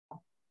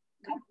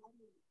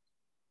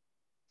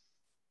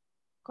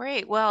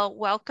Great. Well,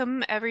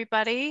 welcome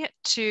everybody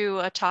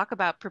to a talk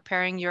about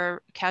preparing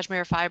your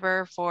cashmere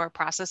fiber for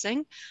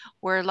processing.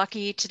 We're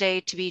lucky today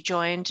to be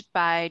joined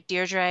by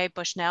Deirdre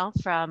Bushnell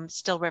from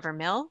Still River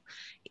Mill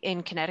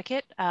in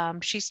Connecticut.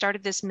 She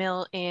started this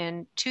mill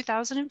in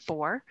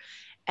 2004,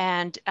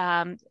 and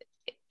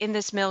in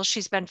this mill,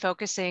 she's been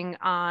focusing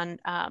on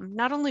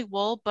not only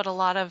wool, but a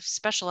lot of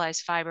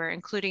specialized fiber,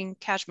 including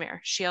cashmere.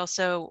 She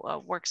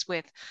also works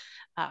with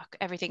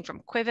everything from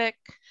Quivik,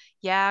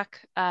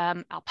 yak,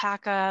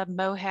 alpaca,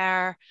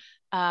 mohair,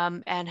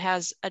 and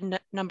has a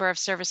number of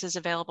services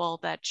available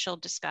that she'll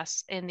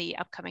discuss in the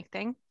upcoming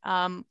thing.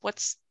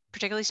 What's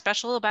particularly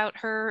special about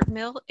her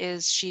mill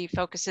is she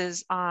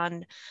focuses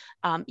on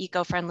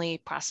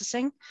eco-friendly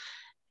processing.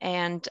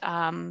 And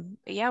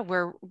yeah,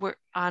 we're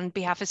on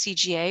behalf of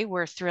CGA,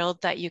 we're thrilled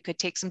that you could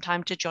take some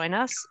time to join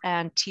us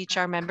and teach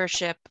our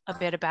membership a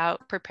bit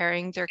about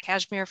preparing their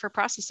cashmere for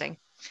processing.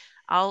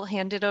 I'll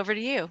hand it over to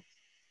you.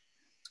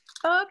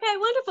 Okay,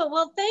 wonderful.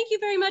 Well, thank you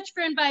very much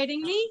for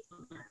inviting me.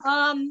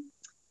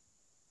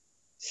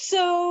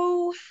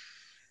 So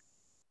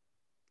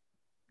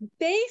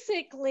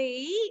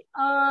basically,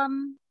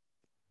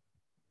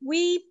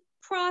 we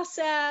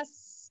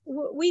process,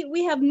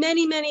 we have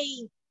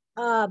many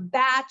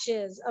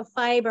batches of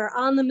fiber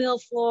on the mill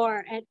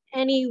floor at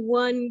any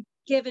one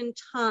given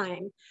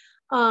time.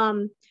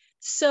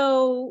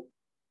 So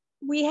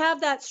we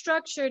have that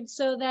structured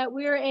so that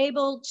we're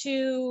able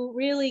to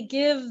really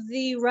give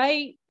the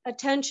right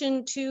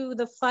attention to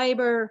the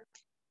fiber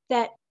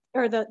that,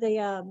 or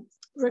the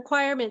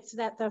requirements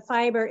that the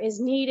fiber is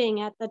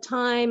needing at the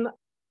time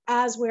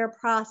as we're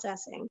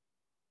processing.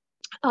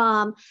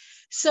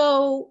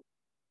 So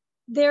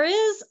there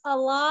is a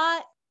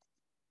lot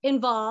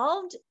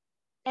involved,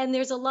 and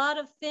there's a lot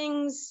of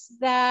things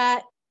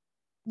that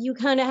you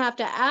kind of have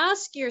to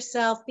ask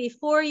yourself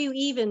before you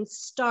even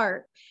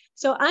start.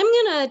 So I'm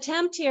going to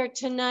attempt here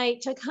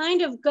tonight to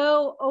kind of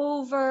go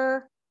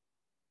over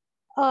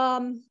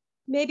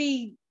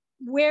maybe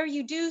where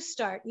you do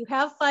start. You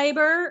have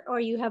fiber, or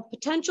you have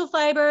potential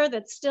fiber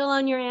that's still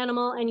on your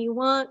animal, and you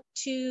want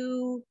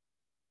to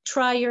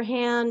try your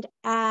hand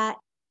at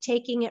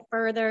taking it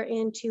further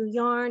into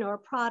yarn or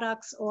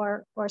products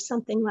or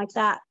something like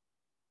that.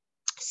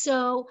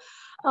 So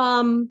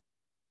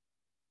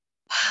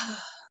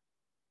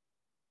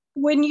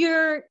when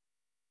you're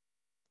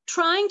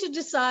trying to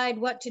decide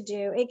what to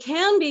do, it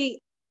can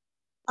be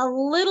a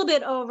little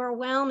bit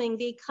overwhelming,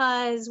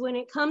 because when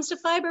it comes to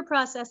fiber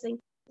processing,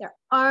 there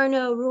are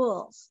no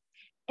rules.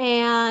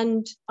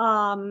 And,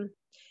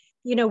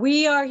 you know,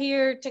 we are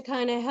here to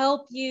kind of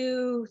help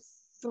you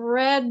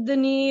thread the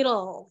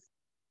needle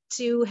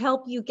to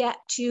help you get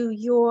to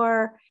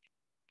your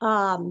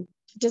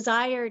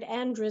desired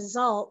end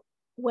result,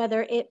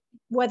 whether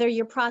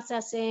you're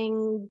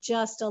processing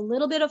just a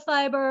little bit of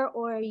fiber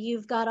or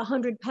you've got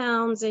 100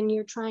 pounds and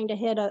you're trying to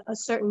hit a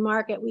certain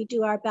market. We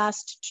do our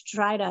best to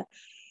try to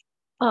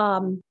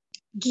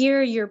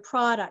gear your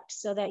product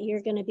so that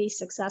you're going to be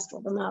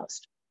successful the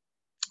most.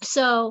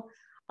 So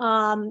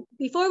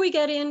before we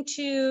get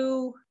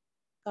into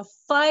the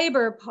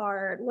fiber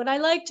part, what I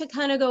like to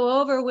kind of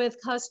go over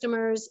with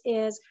customers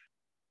is,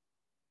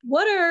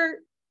 what are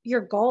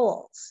your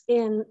goals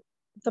in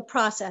the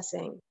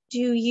processing?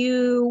 Do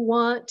you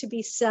want to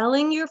be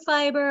selling your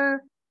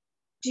fiber?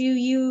 Do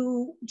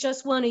you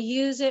just want to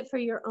use it for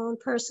your own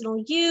personal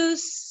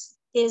use?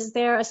 Is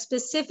there a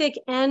specific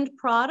end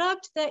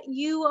product that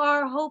you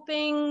are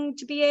hoping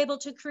to be able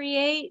to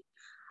create,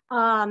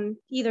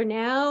 either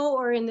now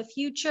or in the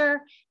future?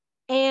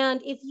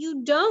 And if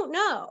you don't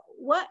know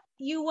what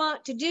you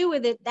want to do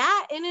with it,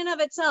 that in and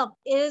of itself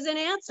is an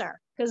answer,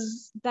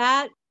 because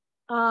that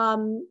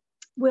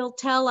will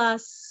tell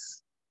us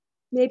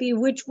maybe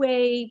which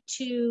way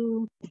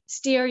to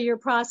steer your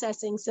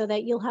processing so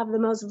that you'll have the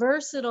most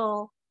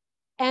versatile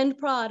end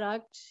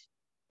product.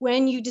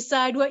 When you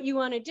decide what you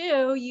want to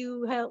do,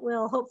 you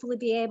will hopefully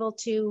be able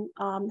to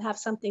have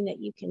something that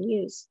you can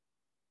use.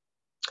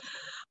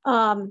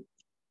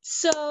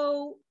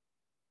 So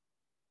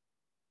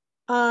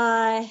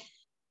the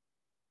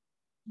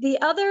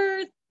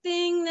other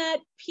thing that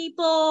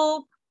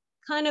people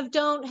kind of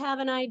don't have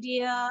an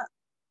idea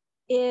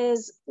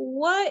is,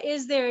 what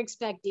is their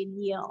expected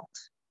yield?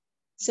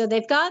 So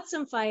they've got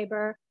some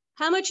fiber.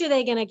 How much are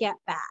they going to get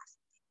back?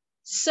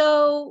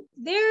 So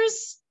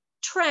there's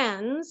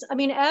trends. I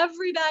mean,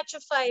 every batch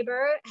of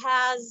fiber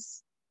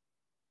has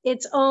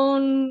its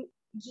own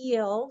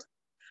yield,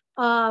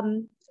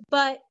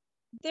 but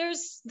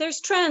there's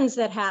trends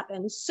that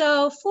happen.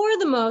 So for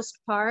the most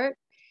part,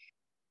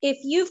 if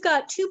you've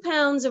got 2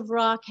 pounds of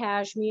raw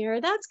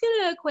cashmere, that's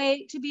going to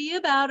equate to be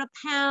about a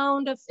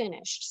pound of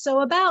finished.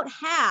 So about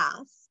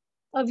half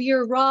of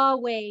your raw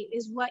weight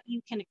is what you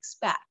can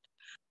expect.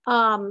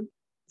 And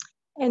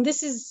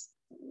this is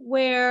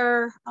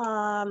where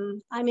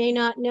I may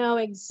not know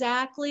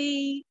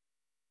exactly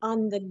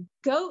on the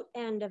goat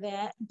end of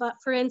it, but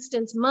for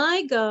instance,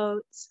 my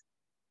goats,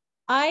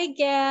 I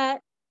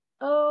get,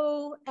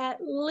 at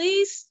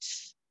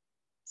least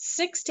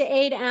 6 to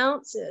 8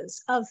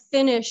 ounces of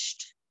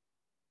finished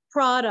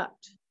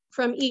product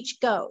from each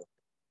goat.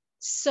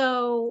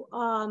 So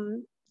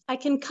I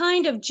can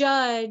kind of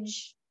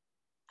judge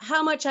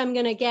how much I'm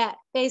going to get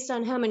based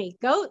on how many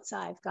goats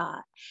I've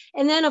got.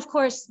 And then, of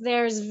course,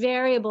 there's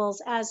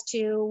variables as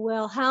to,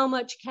 well, how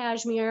much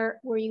cashmere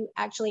were you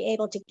actually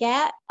able to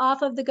get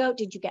off of the goat?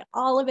 Did you get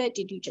all of it?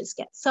 Did you just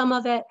get some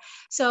of it?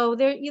 So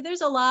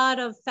there's a lot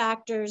of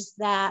factors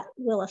that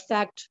will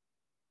affect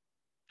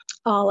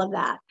all of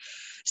that.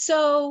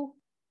 So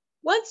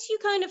once you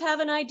kind of have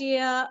an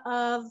idea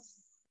of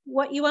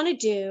what you want to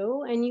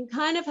do, and you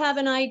kind of have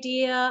an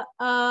idea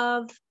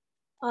of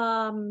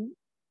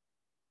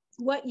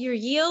what your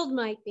yield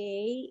might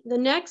be, the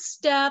next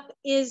step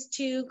is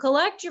to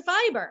collect your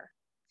fiber.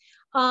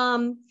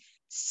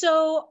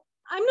 So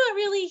I'm not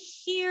really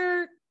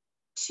here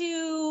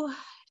to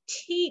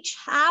teach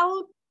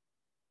how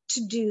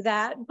to do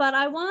that, but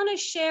I want to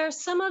share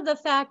some of the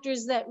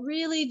factors that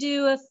really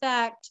do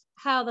affect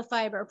how the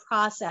fiber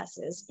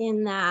processes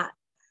in that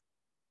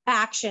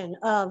action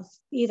of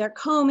either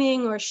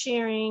combing or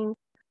shearing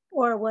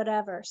or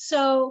whatever.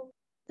 So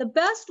the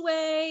best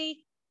way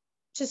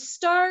to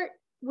start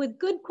with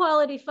good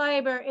quality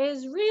fiber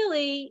is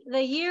really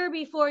the year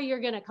before you're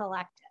going to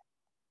collect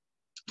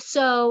it.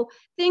 So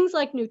things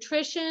like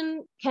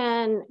nutrition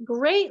can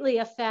greatly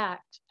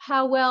affect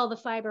how well the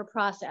fiber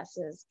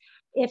processes.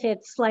 If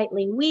it's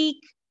slightly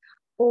weak,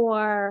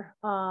 or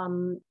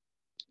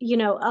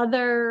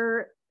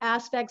other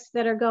aspects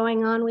that are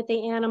going on with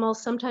the animal,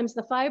 sometimes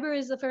the fiber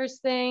is the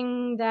first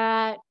thing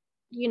that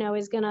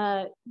is going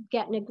to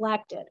get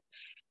neglected.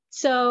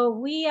 So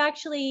we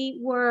actually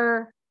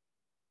were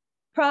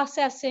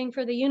processing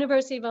for the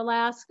University of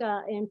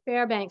Alaska in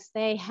Fairbanks.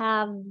 They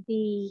have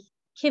the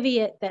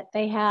Kiviat that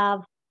they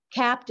have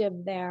captive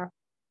there.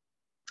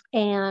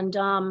 And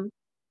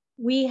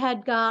we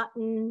had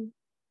gotten,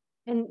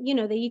 and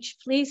each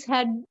fleece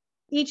had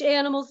each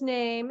animal's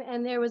name,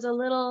 and there was a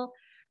little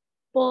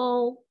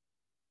bull,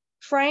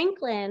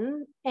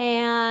 Franklin,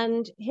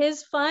 and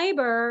his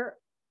fiber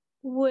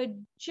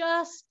would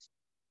just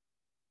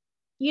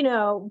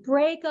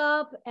break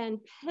up and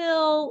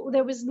pill.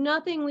 There was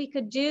nothing we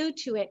could do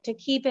to it to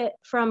keep it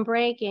from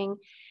breaking.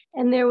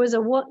 And there was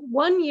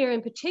one year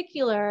in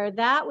particular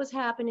that was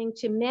happening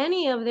to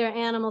many of their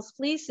animals'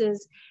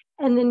 fleeces.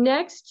 And the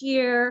next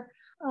year,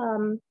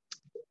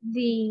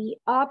 the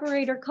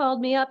operator called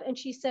me up and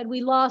she said,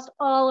 we lost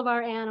all of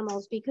our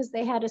animals because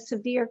they had a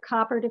severe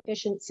copper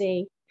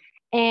deficiency.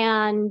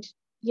 And,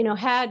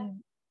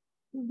 had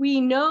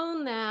we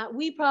known that,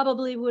 we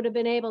probably would have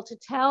been able to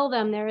tell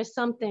them there is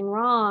something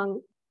wrong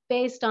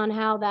based on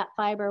how that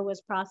fiber was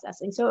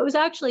processing. So it was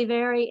actually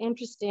very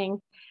interesting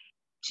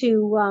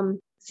to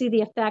see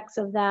the effects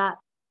of that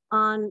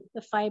on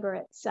the fiber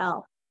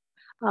itself.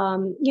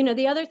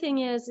 The other thing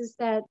is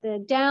that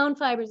the down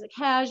fibers, the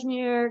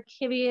cashmere,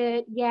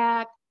 Kiviat,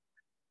 yak,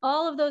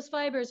 all of those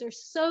fibers are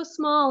so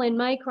small in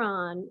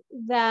micron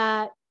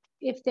that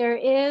if there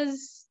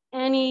is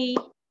any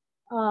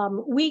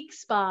weak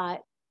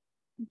spot,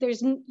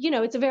 there's,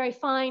 it's a very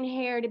fine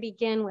hair to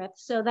begin with.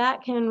 So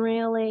that can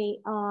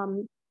really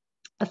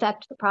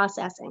affect the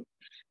processing.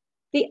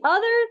 The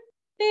other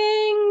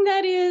thing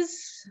that is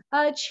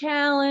a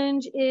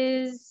challenge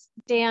is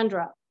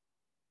dandruff.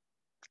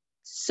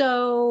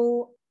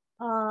 So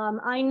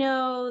I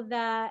know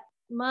that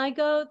my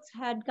goats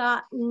had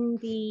gotten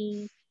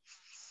the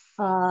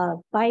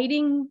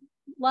biting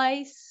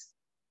lice,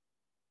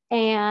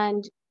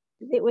 and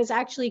it was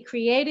actually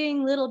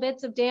creating little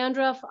bits of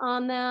dandruff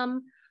on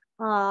them.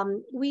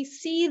 We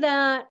see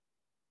that,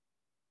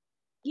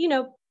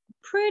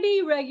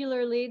 pretty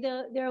regularly.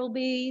 There will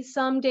be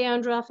some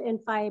dandruff in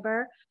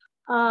fiber.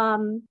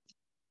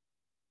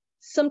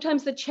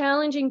 Sometimes the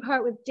challenging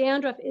part with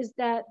dandruff is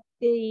that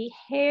the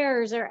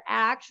hairs are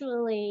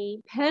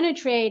actually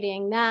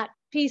penetrating that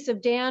piece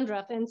of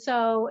dandruff. And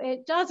so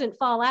it doesn't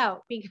fall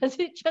out because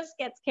it just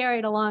gets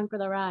carried along for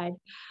the ride.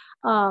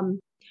 And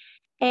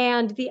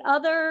the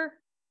other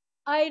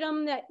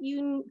item that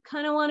you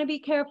kind of want to be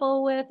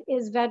careful with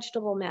is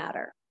vegetable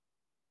matter.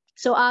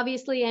 So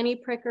obviously any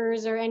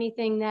prickers or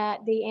anything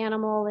that the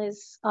animal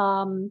is,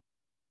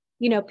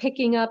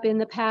 picking up in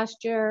the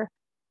pasture,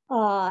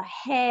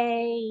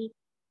 hay,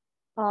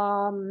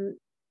 all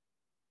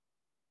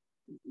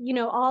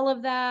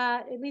of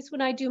that. At least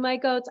when I do my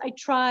goats, I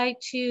try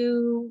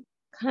to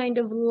kind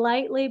of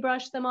lightly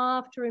brush them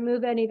off to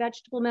remove any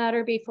vegetable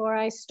matter before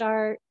I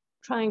start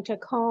trying to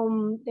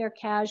comb their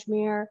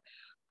cashmere.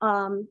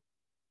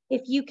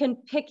 If you can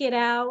pick it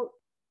out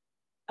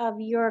of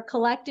your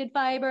collected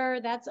fiber,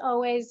 that's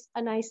always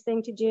a nice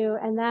thing to do.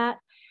 And that,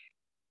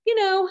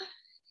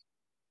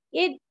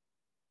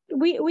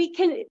 we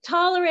can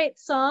tolerate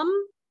some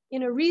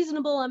in a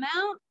reasonable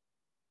amount,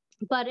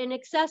 but an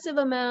excessive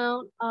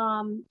amount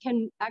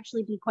can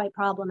actually be quite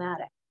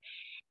problematic.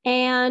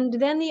 And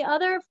then the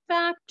other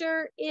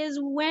factor is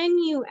when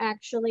you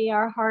actually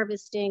are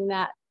harvesting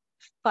that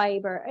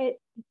fiber. It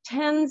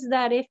tends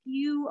that if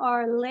you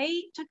are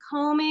late to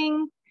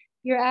combing,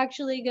 you're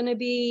actually going to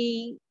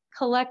be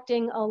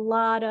collecting a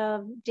lot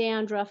of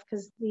dandruff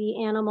because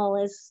the animal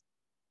is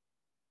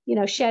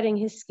shedding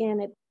his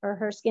skin or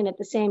her skin at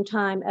the same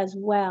time as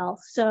well.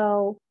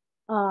 So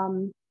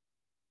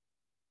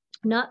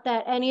not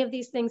that any of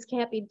these things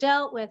can't be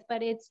dealt with,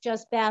 but it's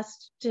just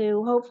best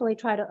to hopefully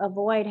try to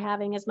avoid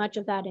having as much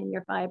of that in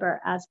your fiber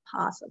as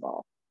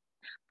possible.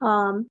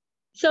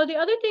 So the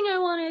other thing I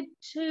wanted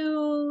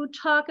to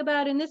talk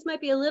about, and this might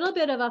be a little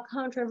bit of a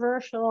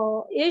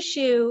controversial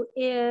issue,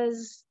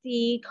 is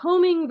the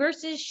combing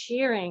versus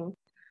shearing.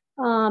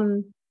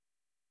 And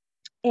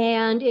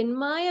in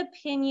my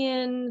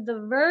opinion,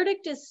 the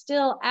verdict is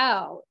still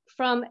out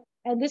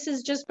and this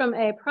is just from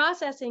a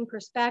processing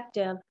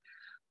perspective.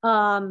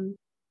 When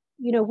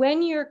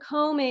you're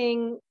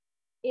combing,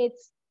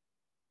 it's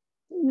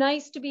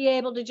nice to be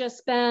able to just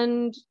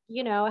spend,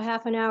 a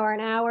half an hour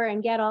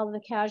and get all of the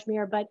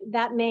cashmere, but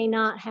that may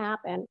not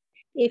happen.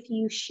 If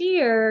you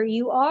shear,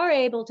 you are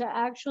able to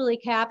actually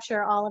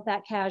capture all of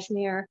that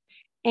cashmere.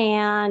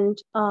 And,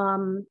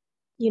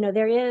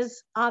 there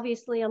is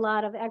obviously a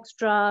lot of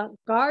extra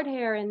guard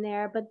hair in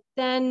there, but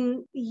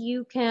then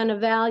you can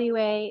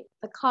evaluate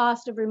the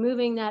cost of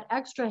removing that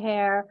extra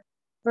hair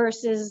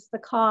versus the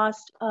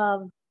cost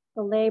of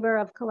the labor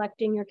of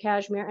collecting your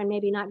cashmere and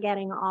maybe not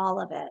getting all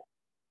of it.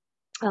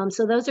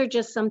 So those are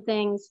just some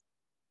things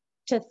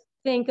to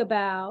think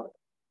about.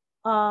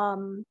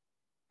 And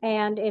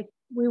if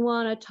we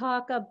want to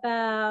talk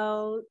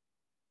about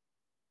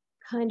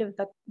kind of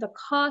the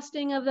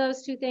costing of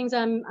those two things,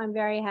 I'm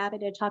very happy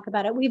to talk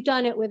about it. We've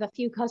done it with a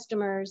few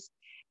customers,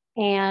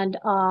 and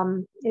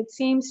it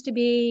seems to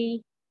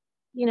be,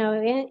 in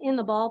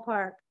the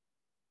ballpark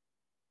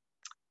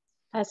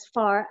as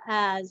far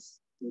as,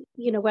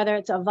 whether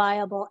it's a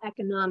viable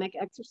economic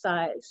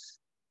exercise.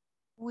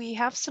 We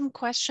have some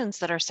questions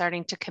that are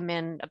starting to come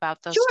in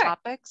about those Sure.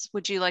 topics.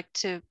 Would you like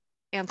to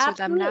answer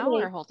them now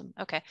or hold them?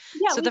 Okay.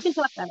 Yeah, so we can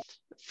talk about it.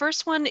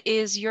 First one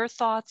is your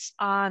thoughts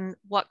on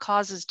what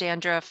causes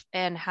dandruff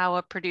and how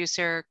a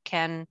producer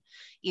can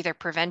either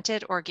prevent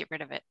it or get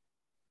rid of it.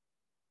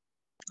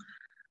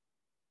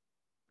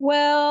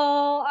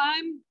 Well,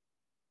 I'm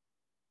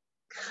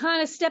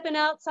kind of stepping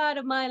outside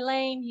of my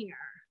lane here.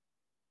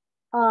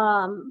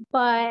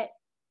 But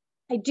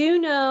I do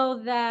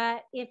know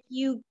that if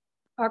you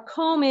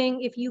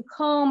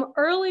comb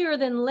earlier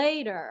than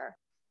later,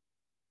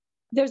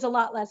 there's a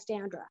lot less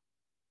dandruff.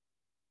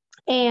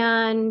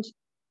 And,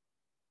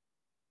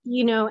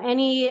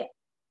 any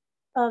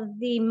of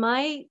the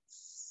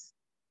mites,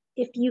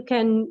 if you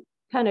can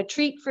kind of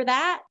treat for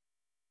that.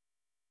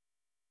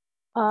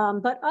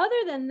 But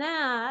other than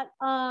that,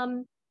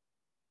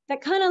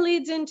 that kind of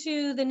leads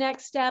into the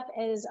next step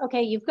is,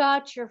 okay, you've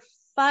got your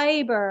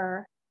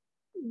fiber,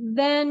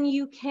 then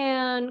you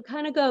can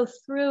kind of go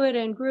through it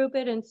and group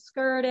it and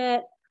skirt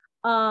it.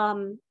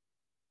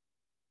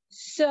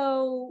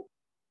 So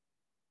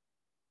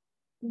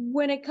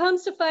when it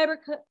comes to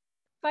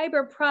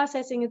fiber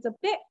processing, it's a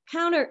bit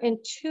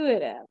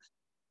counterintuitive.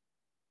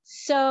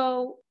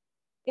 So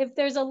if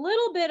there's a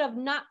little bit of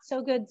not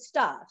so good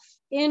stuff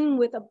in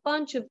with a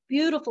bunch of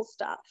beautiful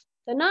stuff,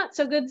 the not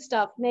so good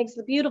stuff makes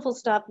the beautiful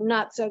stuff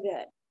not so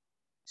good.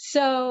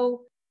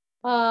 So,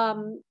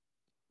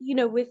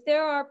 if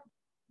there are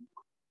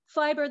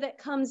fiber that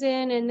comes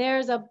in and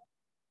there's a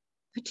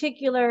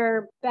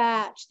particular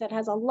batch that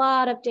has a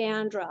lot of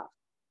dandruff,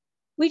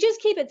 we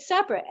just keep it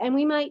separate and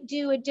we might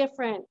do a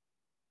different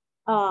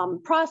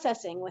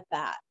processing with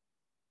that.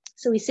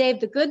 So we save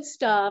the good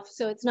stuff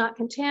so it's not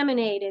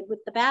contaminated with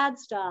the bad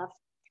stuff.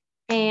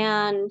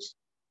 And,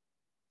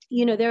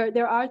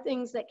 there are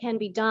things that can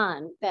be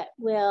done that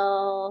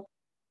will,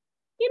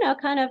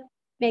 kind of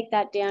make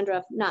that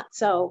dandruff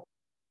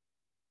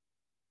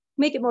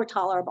make it more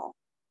tolerable.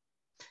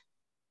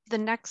 The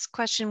next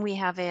question we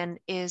have in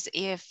is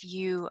if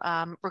you,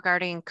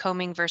 regarding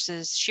combing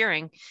versus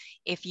shearing,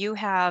 if you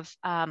have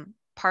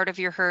part of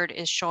your herd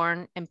is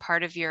shorn and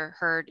part of your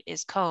herd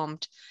is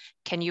combed,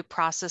 can you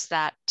process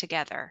that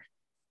together?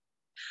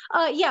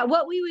 Yeah,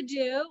 what we would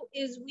do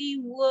is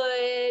we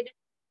would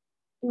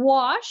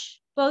wash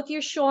both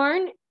your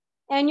shorn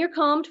and your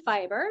combed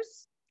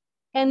fibers,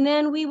 and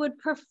then we would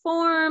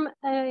perform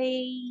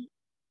a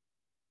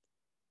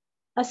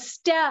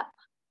step.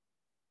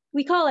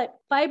 We call it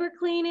fiber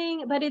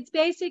cleaning, but it's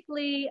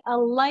basically a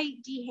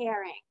light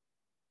dehairing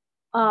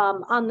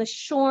on the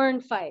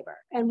shorn fiber.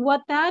 And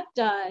what that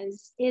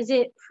does is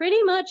it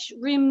pretty much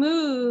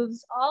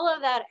removes all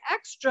of that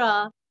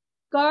extra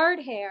guard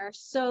hair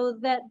so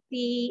that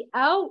the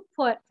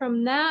output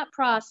from that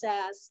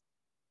process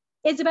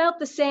is about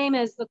the same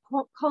as the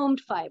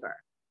combed fiber.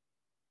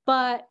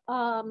 But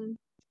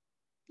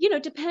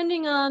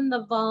depending on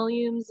the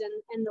volumes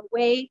and the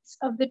weights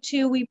of the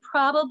two, we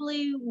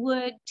probably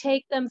would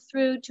take them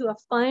through to a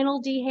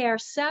final dehair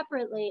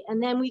separately,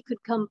 and then we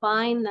could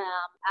combine them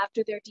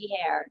after they're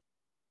dehaired.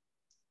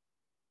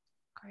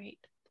 Great.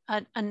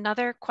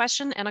 Another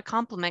question and a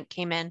compliment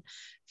came in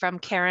from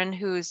Karen,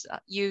 who's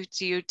used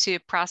you to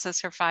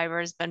process her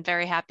fibers, been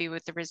very happy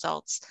with the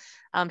results.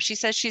 She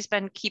says she's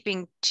been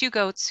keeping 2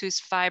 goats whose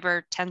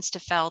fiber tends to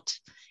felt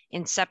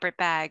in separate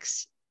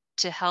bags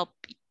to help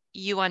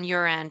you on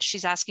your end.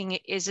 She's asking,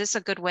 is this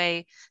a good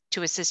way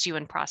to assist you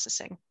in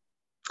processing?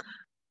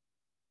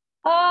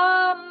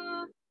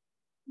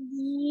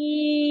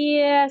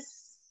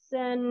 Yes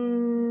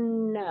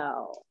and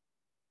no.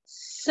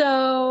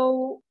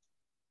 So,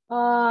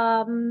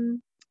 let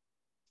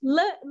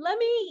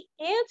me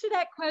answer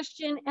that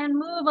question and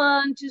move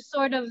on to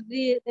sort of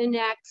the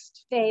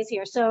next phase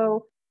here.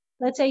 So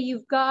let's say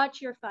you've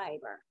got your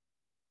fiber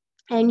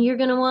and you're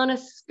going to want to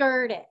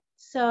skirt it.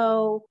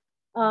 So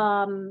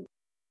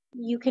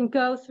you can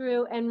go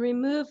through and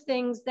remove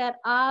things that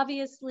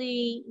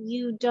obviously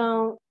you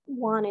don't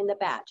want in the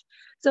batch.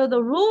 So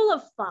the rule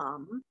of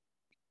thumb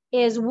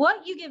is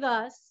what you give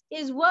us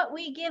is what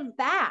we give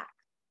back.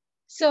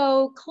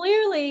 So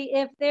clearly,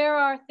 if there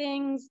are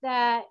things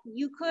that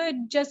you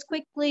could just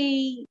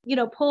quickly,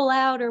 pull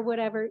out or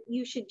whatever,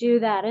 you should do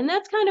that. And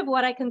that's kind of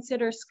what I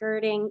consider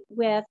skirting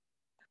with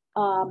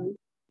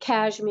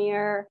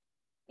cashmere.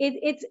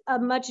 It's a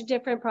much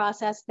different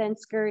process than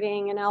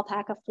skirting an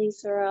alpaca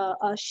fleece or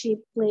a sheep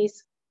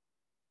fleece.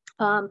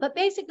 But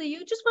basically,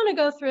 you just want to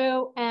go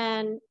through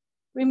and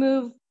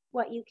remove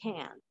what you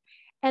can.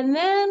 And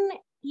then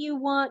you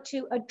want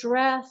to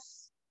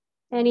address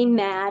any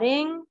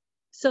matting.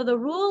 So the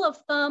rule of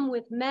thumb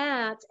with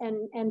mats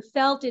and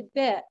felted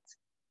bits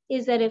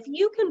is that if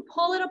you can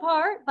pull it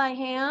apart by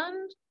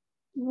hand,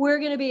 we're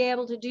going to be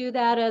able to do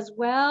that as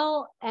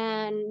well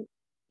and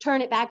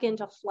turn it back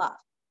into fluff.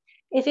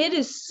 If it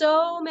is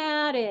so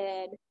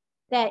matted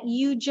that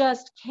you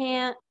just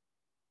can't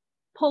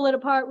pull it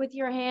apart with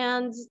your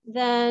hands,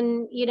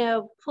 then,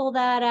 pull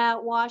that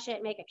out, wash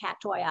it, make a cat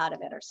toy out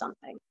of it or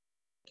something.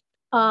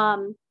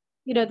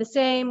 The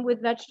same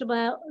with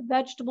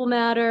vegetable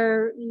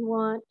matter. You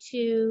want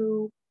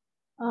to,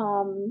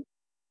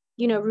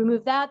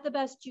 remove that the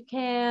best you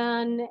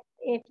can.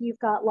 If you've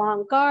got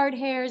long guard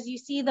hairs, you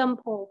see them,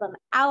 pull them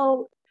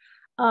out.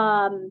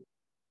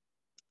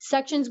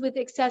 Sections with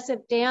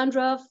excessive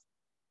dandruff,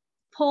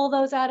 pull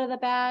those out of the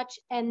batch,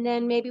 and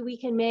then maybe we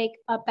can make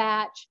a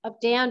batch of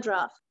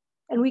dandruff.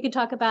 And we can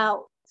talk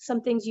about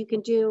some things you can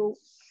do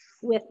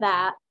with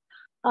that.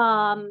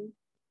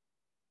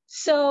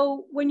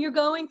 So when you're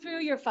going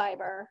through your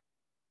fiber,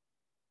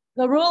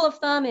 the rule of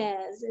thumb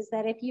is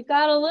that if you've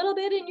got a little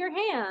bit in your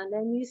hand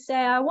and you say,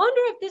 I wonder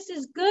if this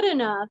is good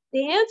enough,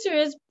 the answer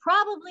is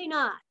probably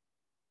not.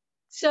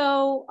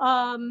 So,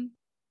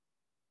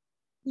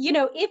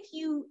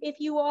 if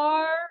you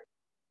are,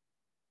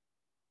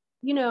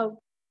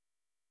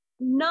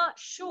 not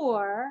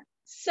sure,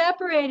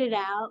 separate it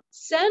out,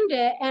 send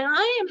it, and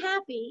I am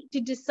happy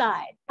to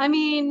decide. I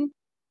mean,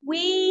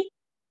 we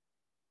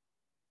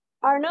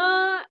are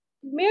not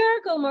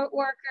miracle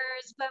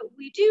workers, but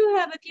we do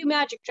have a few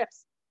magic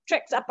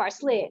tricks up our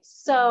sleeves.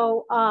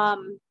 So,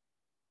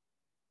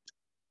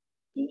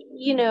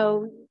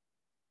 it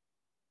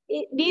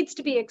needs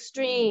to be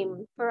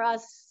extreme for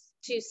us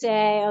to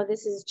say, oh,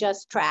 this is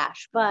just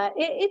trash. But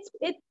it's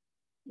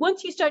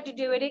once you start to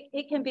do it,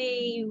 it can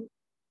be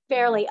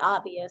fairly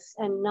obvious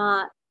and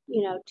not,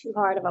 too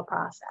hard of a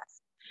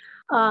process.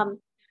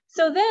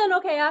 So then,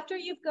 okay, after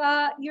you've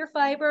got your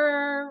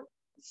fiber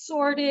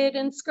sorted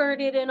and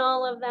skirted and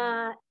all of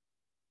that,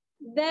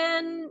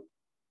 then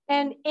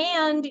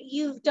and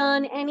you've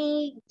done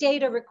any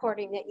data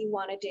recording that you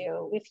want to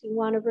do. If you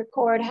want to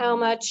record how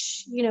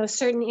much,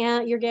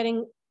 you're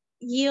getting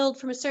yield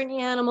from a certain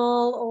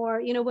animal,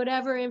 or,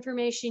 whatever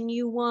information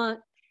you want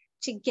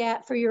to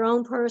get for your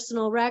own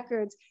personal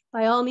records,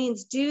 by all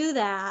means do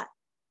that.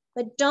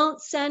 But don't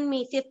send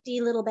me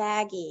 50 little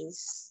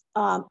baggies.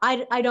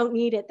 I don't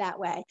need it that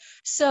way.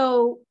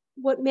 So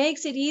what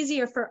makes it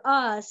easier for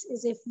us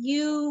is if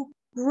you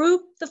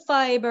group the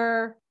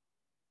fiber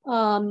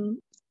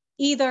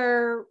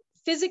either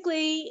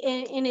physically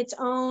in its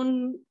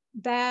own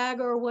bag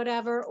or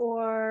whatever,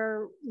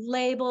 or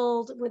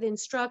labeled with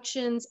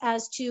instructions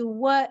as to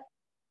what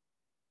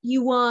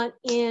you want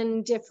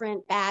in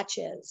different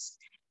batches.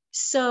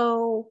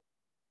 So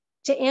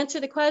to answer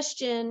the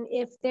question,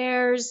 if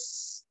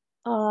there's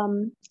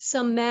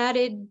some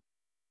matted,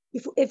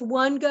 if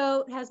one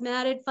goat has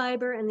matted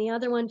fiber and the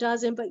other one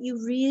doesn't, but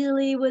you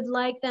really would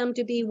like them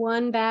to be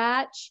one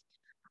batch,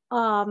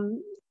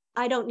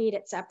 I don't need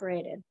it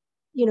separated.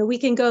 We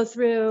can go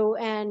through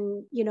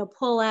and,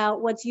 pull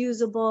out what's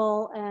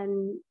usable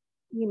and,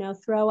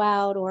 throw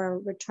out or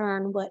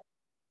return what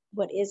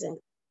isn't.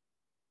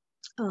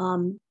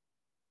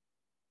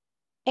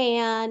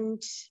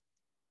 And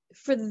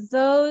for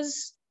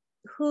those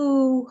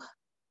who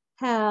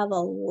have a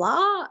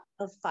lot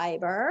of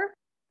fiber,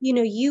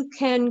 you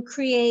can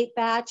create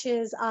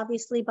batches,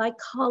 obviously, by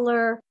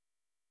color,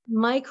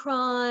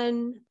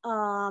 micron.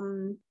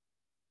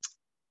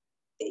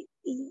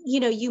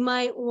 You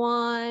might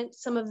want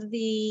some of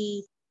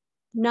the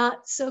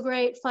not so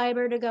great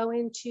fiber to go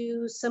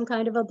into some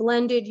kind of a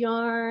blended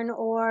yarn,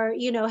 or,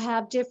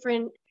 have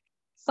different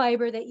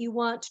fiber that you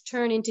want to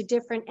turn into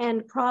different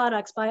end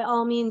products. By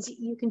all means,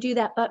 you can do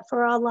that. But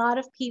for a lot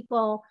of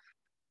people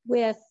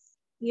with,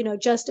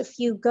 just a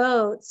few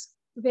goats,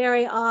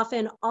 very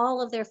often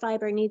all of their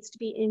fiber needs to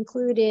be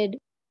included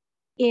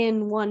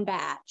in one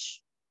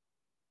batch.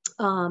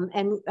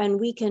 And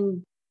we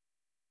can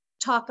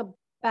talk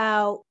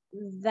about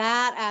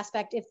that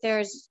aspect if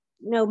there's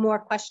no more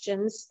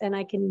questions, and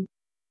I can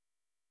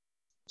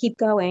keep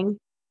going.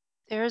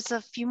 There's a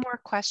few more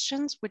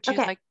questions. Would you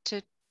Okay. like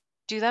to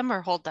do them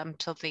or hold them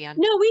till the end?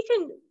 No, we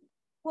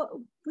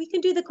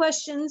can do the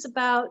questions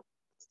about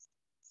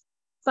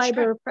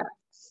fiber Sure. prep.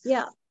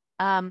 Yeah.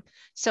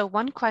 So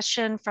one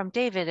question from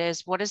David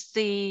is, what is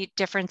the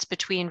difference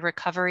between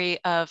recovery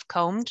of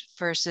combed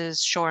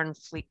versus shorn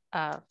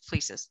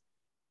fleeces?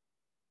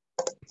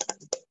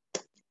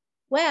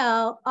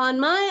 Well,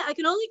 I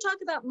can only talk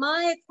about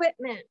my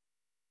equipment.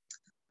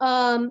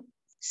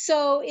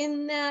 So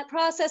in that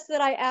process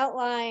that I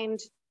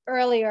outlined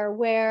earlier,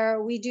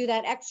 where we do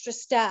that extra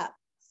step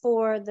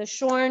for the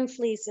shorn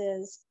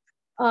fleeces,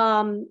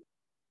 the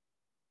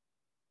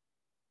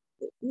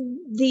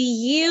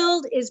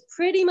yield is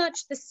pretty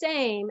much the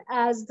same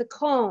as the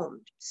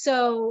combed.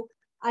 So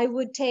I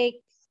would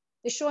take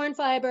the shorn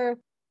fiber,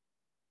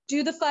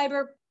 do the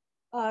fiber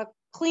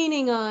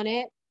cleaning on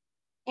it,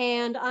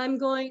 and I'm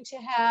going to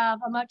have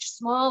a much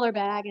smaller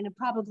bag and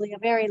probably a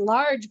very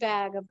large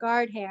bag of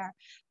guard hair.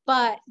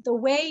 But the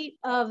weight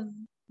of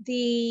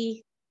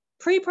the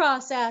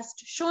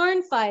pre-processed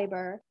shorn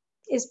fiber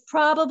is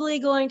probably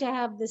going to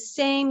have the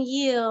same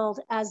yield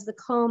as the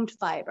combed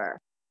fiber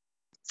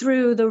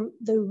through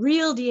the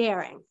real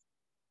de-hairing.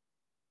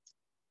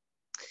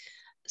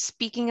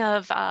 Speaking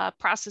of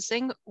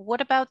processing,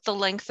 what about the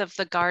length of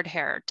the guard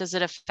hair? Does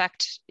it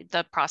affect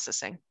the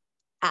processing?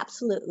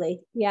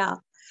 Absolutely, yeah.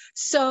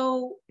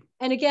 So,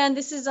 and again,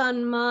 this is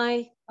on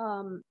my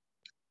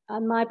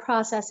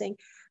processing.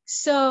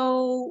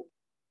 So,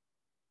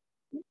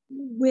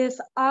 with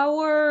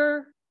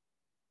our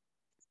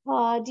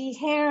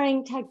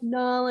de-hairing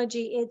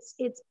technology,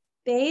 it's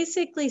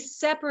basically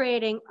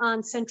separating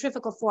on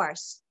centrifugal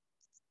force.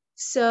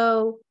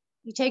 So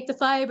you take the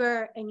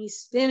fiber and you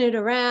spin it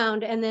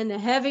around, and then the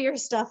heavier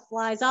stuff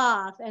flies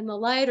off and the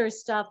lighter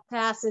stuff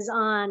passes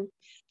on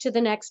to the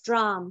next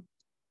drum.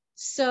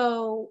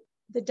 So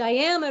the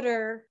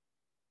diameter,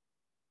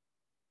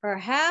 or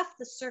half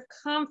the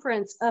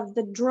circumference of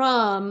the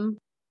drum,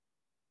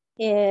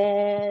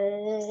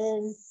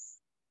 is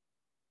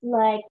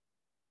like,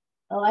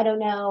 oh, I don't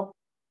know,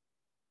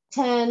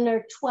 10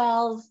 or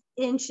 12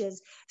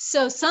 inches.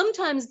 So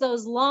sometimes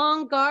those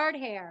long guard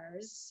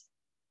hairs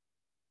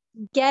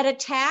get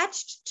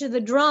attached to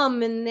the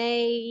drum and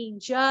they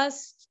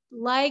just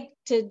like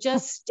to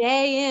just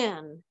stay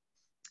in.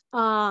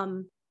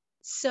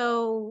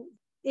 So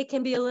it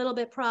can be a little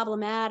bit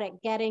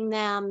problematic getting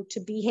them to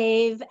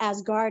behave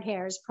as guard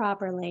hairs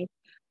properly.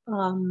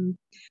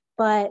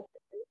 But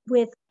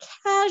with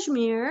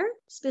cashmere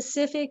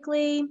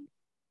specifically,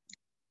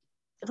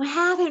 I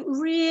haven't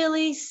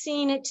really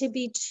seen it to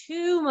be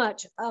too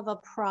much of a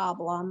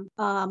problem.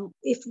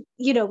 If,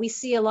 we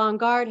see a long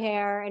guard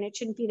hair and it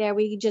shouldn't be there,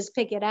 we just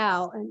pick it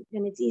out and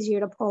it's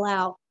easier to pull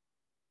out.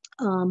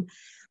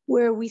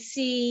 Where we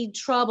see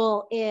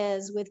trouble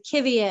is with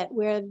Kiviat,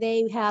 where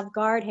they have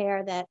guard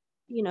hair that,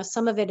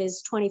 some of it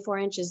is 24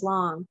 inches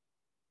long.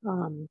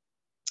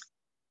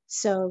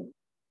 So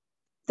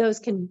those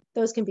can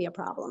be a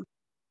problem.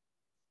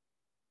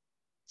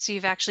 So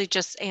you've actually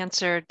just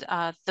answered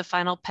the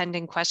final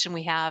pending question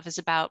we have is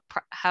about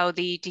how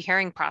the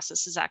de-hairing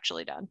process is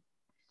actually done.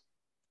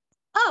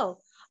 Oh,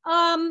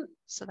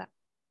 so that.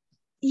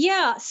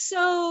 Yeah,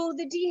 so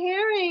the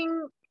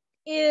de-hairing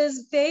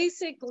is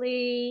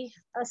basically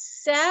a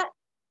set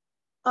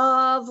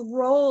of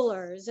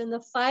rollers, and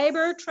the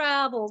fiber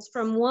travels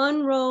from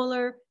one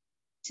roller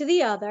to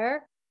the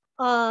other.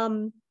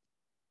 And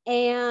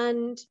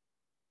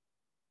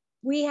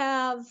we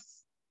have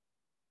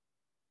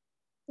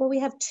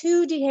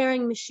two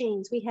de-hairing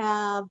machines. We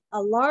have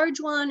a large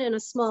one and a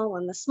small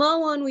one. The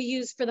small one we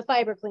use for the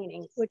fiber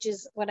cleaning, which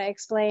is what I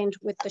explained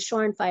with the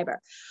shorn fiber.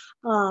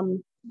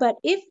 But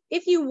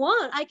if you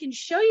want, I can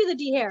show you the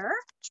de-hairer.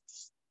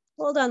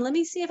 Hold on, let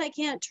me see if I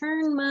can't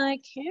turn my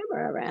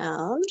camera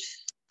around.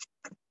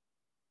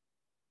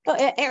 Oh,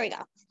 there we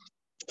go.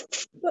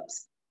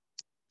 Whoops.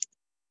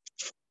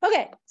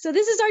 Okay, so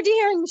this is our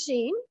de-hairing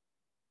machine.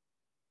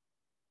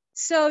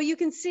 So you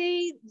can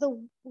see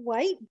the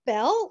white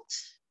belt,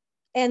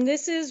 and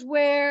this is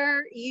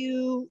where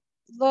you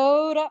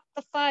load up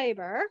the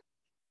fiber.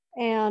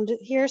 And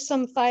here's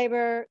some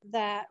fiber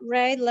that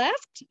Ray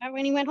left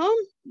when he went home.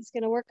 He's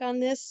going to work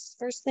on this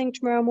first thing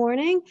tomorrow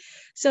morning.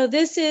 So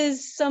this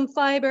is some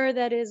fiber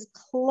that is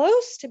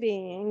close to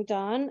being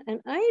done.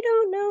 And I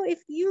don't know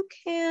if you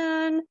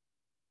can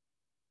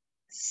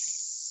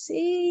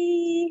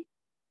see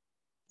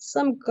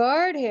some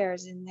guard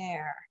hairs in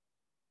there.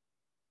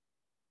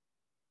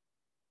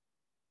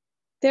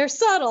 They're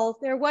subtle,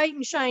 they're white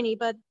and shiny,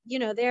 but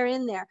they're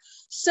in there.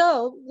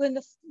 So when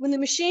the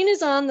machine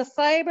is on, the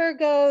fiber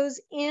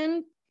goes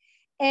in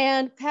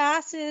and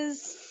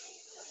passes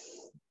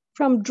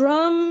from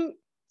drum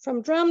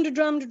to drum to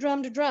drum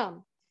to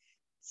drum.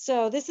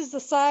 So this is the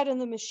side of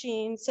the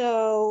machine.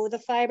 So the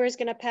fiber is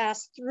going to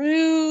pass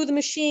through the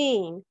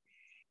machine.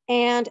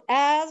 And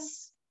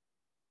as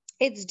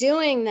it's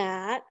doing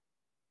that,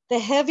 the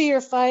heavier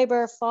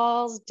fiber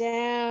falls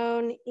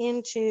down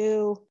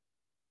into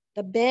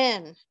the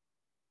bin.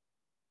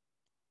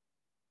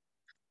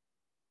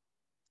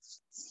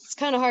 It's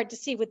kind of hard to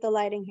see with the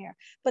lighting here.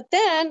 But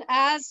then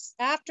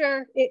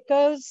after it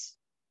goes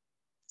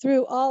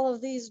through all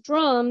of these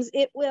drums,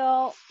 it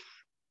will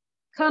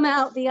come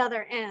out the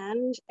other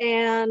end,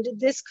 and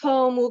this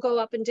comb will go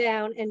up and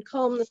down and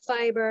comb the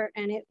fiber,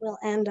 and it will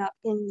end up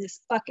in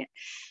this bucket.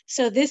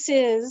 So this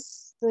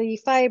is the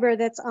fiber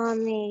that's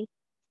on the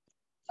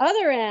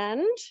other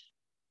end.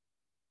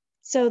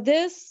 So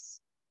this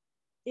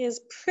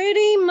is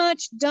pretty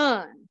much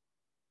done.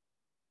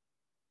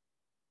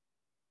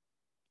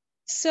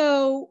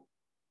 So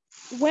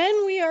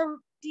when we are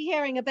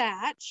dehairing a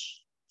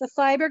batch, the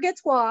fiber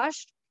gets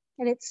washed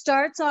and it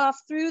starts off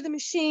through the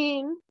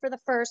machine for the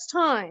first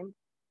time.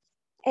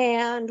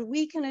 And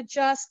we can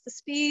adjust the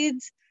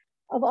speeds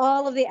of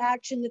all of the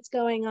action that's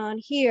going on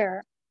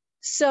here.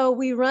 So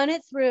we run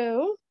it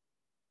through,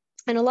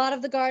 and a lot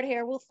of the guard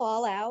hair will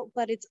fall out,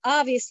 but it's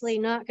obviously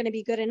not going to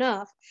be good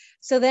enough.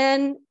 So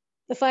then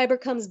the fiber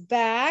comes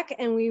back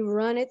and we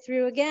run it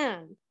through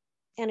again.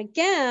 And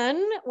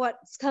again,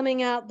 what's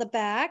coming out the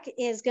back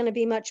is going to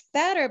be much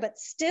better, but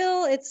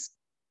still it's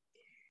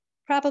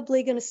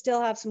probably going to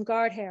still have some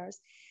guard hairs.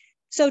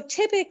 So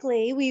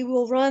typically we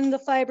will run the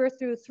fiber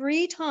through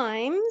 3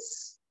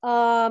 times,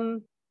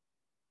 and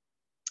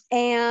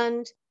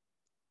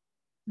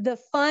the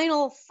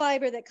final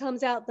fiber that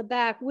comes out the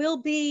back will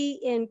be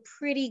in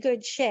pretty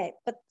good shape,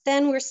 but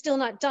then we're still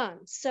not done.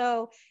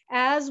 So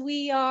as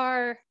we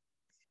are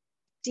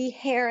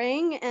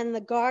dehairing and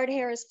the guard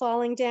hair is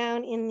falling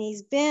down in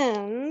these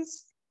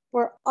bins,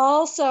 we're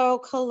also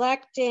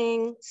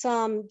collecting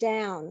some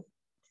down.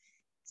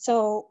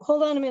 So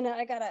hold on a minute,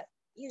 I gotta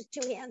use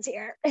 2 hands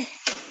here.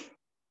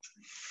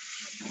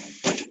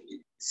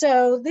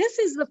 So this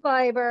is the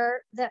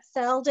fiber that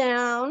fell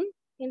down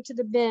into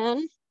the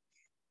bin.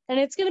 And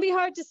it's going to be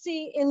hard to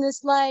see in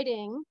this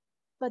lighting,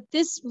 but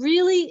this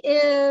really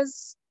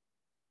is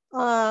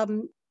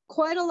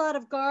quite a lot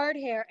of guard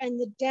hair, and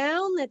the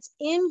down that's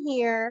in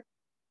here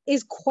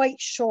is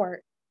quite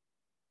short.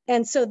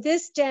 And so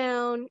this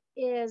down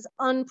is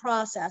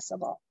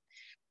unprocessable.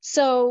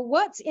 So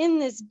what's in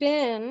this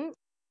bin,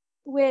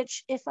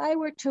 which if I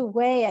were to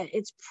weigh it,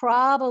 it's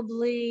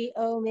probably,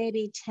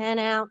 maybe 10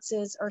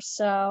 ounces or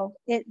so.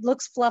 It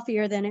looks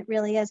fluffier than it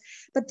really is,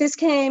 but this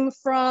came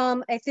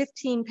from a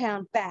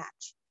 15-pound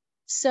batch.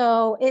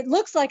 So it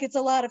looks like it's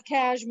a lot of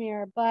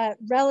cashmere, but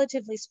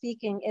relatively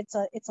speaking, it's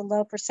a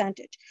low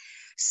percentage.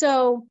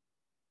 So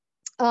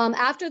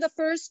after the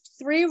first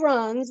 3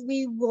 runs,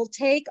 we will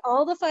take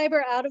all the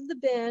fiber out of the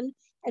bin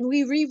and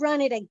we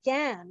rerun it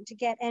again to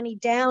get any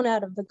down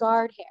out of the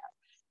guard hair.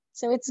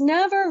 So it's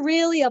never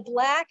really a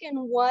black and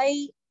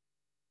white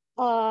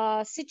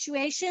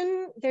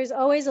situation. There's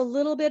always a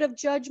little bit of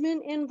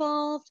judgment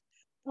involved,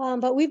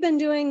 but we've been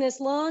doing this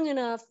long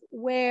enough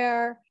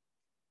where,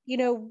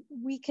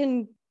 we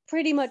can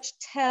pretty much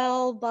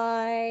tell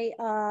by,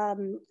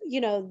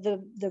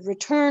 the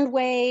returned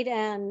weight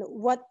and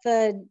what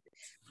the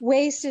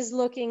waste is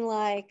looking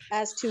like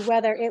as to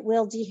whether it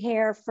will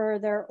dehair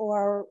further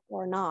or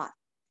not.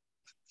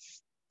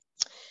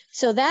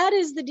 So that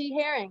is the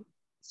dehairing.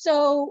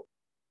 So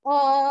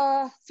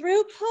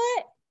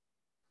throughput,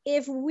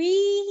 if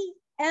we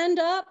end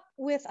up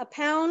with 1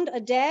 pound a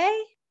day,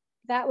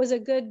 that was a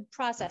good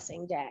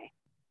processing day.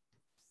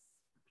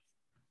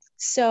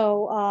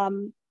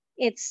 So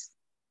it's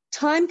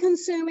time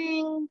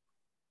consuming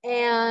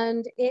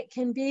and it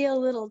can be a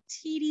little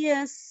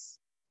tedious,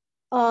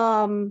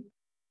 but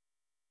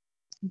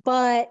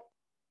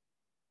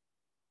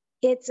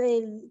it's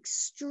an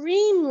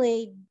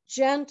extremely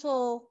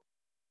gentle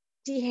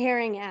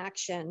dehairing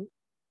action,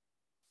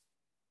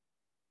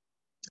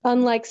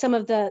 unlike some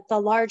of the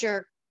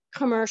larger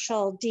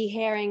commercial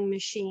dehairing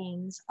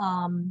machines.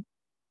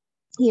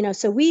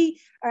 So we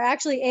are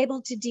actually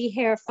able to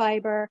dehair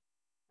fiber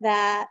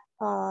that,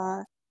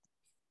 on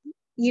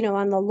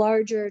the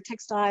larger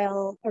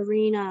textile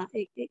arena,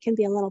 it can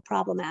be a little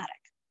problematic.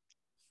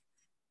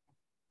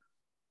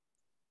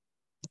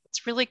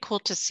 It's really cool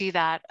to see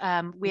that.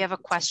 We have a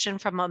question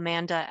from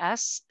Amanda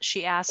S.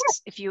 She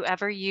asks if you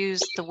ever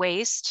use the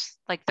waste,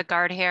 like the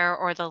guard hair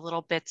or the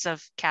little bits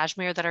of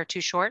cashmere that are too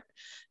short,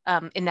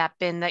 in that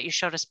bin that you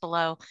showed us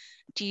below.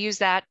 Do you use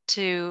that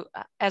to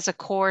as a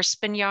core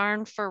spin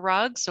yarn for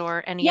rugs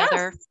or any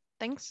other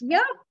things? Yeah.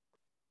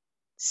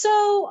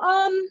 So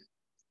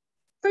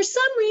for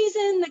some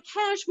reason, the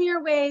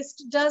cashmere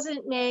waste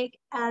doesn't make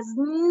as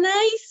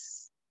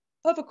nice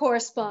of a core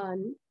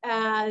spun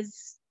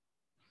as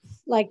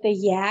like the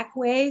yak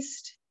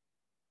waste.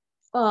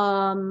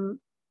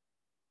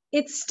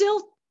 It's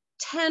still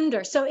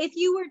tender. So if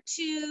you were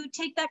to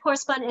take that core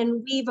spun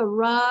and weave a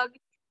rug,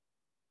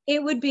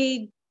 it would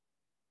be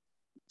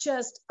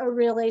just a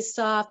really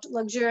soft,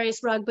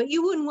 luxurious rug, but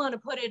you wouldn't want to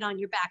put it on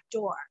your back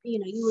door.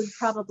 You would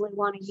probably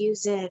want to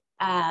use it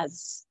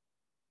as,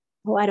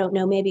 I don't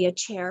know, maybe a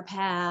chair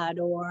pad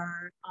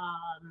or,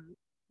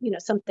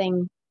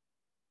 something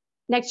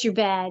next to your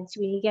bed,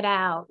 so when you get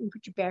out and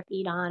put your bare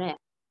feet on it.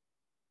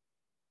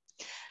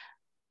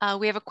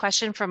 We have a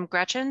question from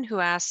Gretchen who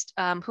asked,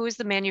 who is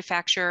the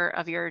manufacturer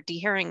of your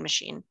dehairing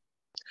machine?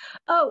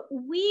 Oh,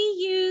 we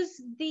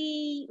use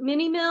the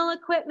mini mill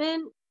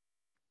equipment.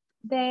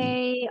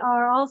 They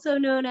are also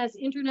known as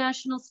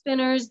international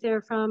spinners.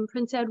 They're from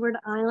Prince Edward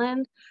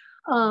Island.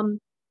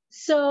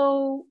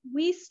 So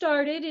we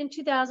started in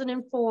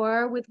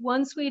 2004 with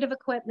one suite of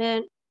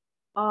equipment,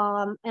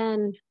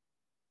 and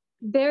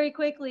very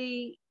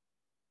quickly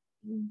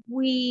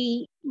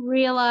we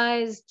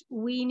realized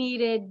we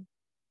needed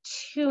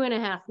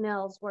 2.5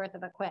 mils worth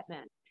of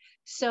equipment.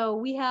 So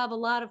we have a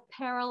lot of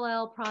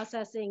parallel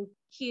processing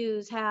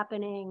queues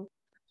happening.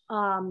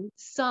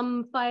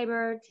 Some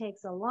fiber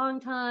takes a long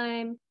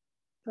time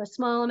for a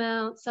small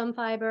amount. Some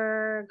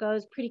fiber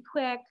goes pretty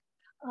quick.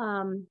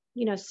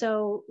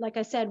 So like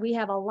I said, we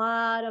have a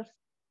lot of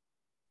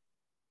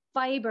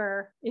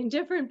fiber in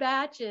different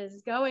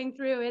batches going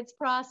through its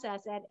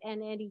process at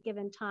any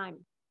given time.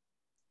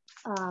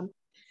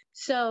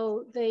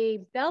 So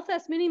the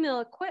Belfast mini mill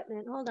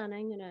equipment, hold on,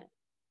 I'm gonna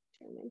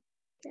turn my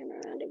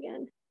camera around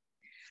again.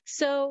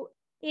 So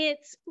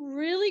it's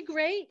really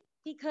great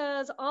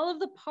because all of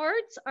the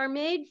parts are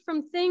made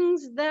from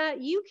things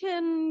that you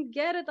can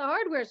get at the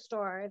hardware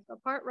store if a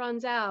part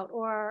runs out,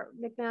 or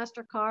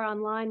McMaster Car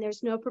online.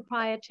 There's no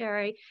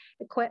proprietary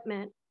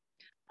equipment.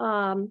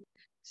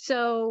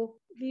 So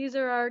these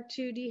are our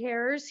 2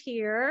 dehairers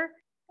here.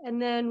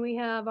 And then we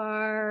have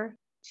our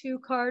 2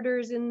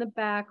 carders in the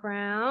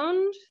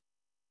background.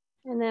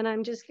 And then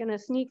I'm just gonna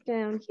sneak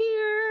down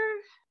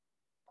here.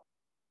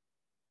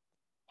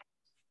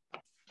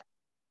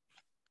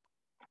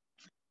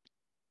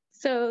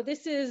 So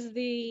this is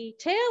the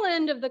tail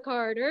end of the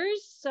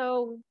carders.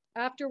 So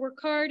after we're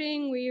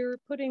carding, we're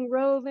putting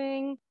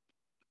roving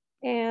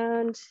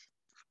and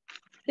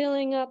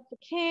filling up the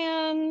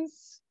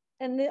cans.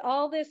 And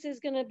all this is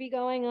gonna be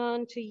going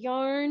on to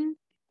yarn.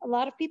 A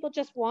lot of people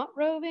just want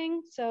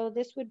roving, so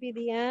this would be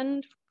the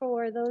end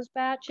for those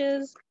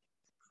batches.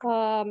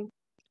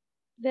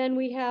 Then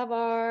we have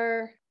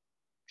our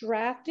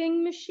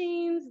drafting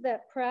machines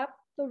that prep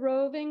the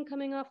roving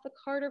coming off the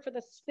carder for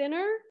the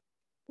spinner.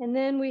 And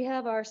then we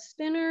have our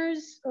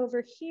spinners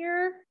over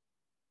here.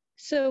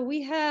 So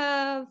we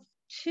have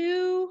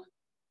 2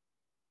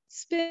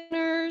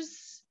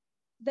 spinners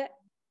that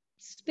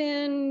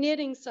spin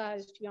knitting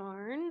sized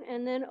yarn.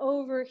 And then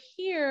over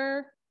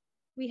here,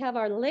 we have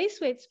our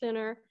lace weight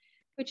spinner,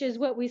 which is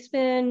what we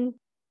spin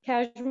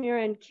cashmere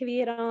and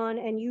Kiviot on.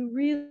 And you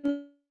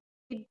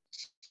really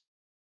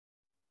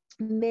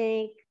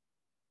make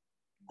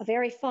a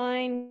very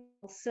fine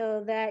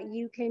so that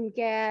you can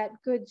get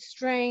good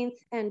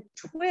strength and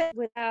twist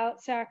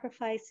without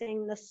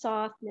sacrificing the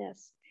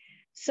softness.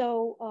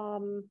 So,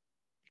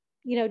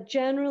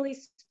 generally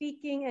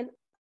speaking,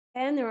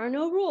 and there are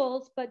no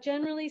rules, but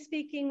generally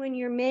speaking, when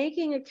you're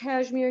making a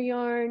cashmere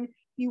yarn,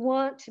 you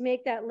want to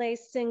make that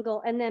lace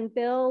single and then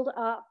build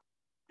up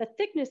the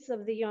thickness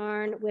of the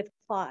yarn with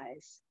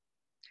plies.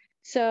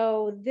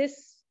 So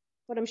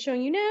what I'm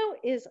showing you now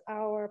is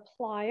our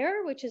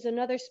plier, which is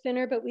another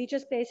spinner, but we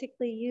just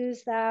basically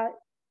use that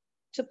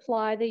to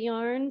ply the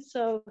yarn.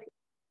 So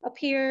up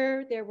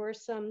here, there were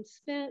some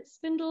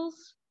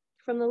spindles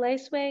from the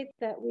lace weight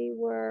that we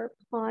were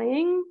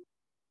plying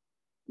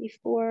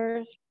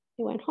before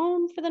we went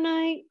home for the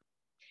night.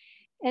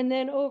 And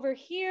then over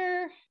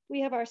here,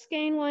 we have our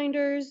skein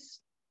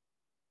winders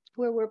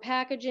where we're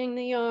packaging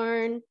the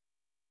yarn,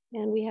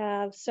 and we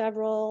have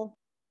several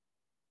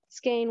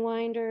skein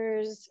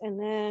winders. And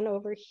then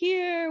over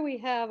here, we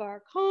have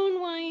our cone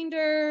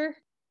winder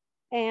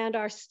and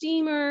our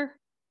steamer.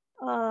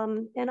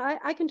 And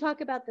I can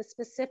talk about the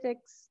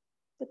specifics,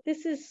 but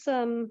this is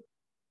some,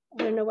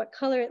 I don't know what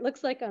color it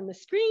looks like on the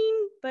screen,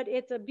 but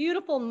it's a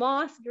beautiful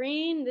moss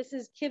green. This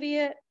is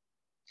Kiviot.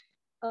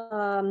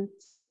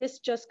 This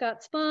just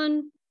got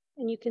spun,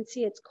 and you can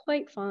see it's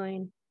quite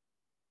fine.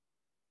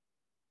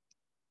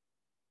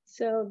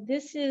 So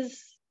this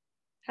is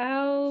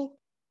how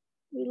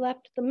we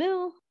left the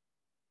mill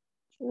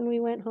when we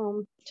went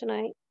home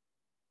tonight.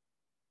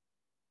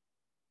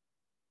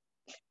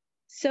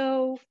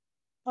 So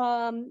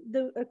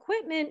the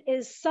equipment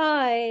is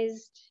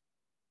sized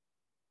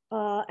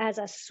as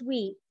a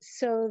suite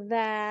so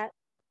that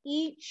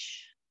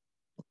each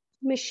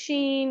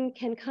machine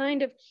can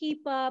kind of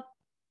keep up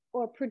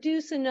or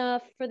produce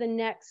enough for the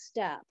next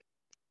step.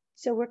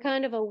 So we're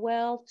kind of a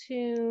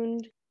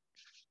well-tuned,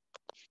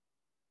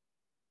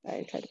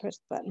 I tried to press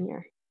the button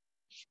here.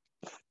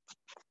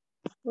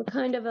 We're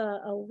kind of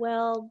a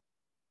well-tuned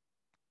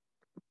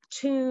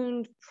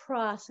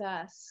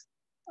process.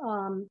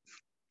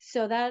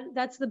 So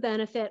that's the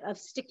benefit of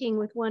sticking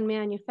with one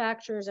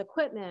manufacturer's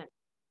equipment,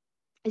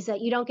 is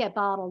that you don't get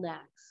bottlenecks.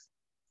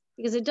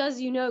 Because it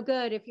does you no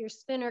good if your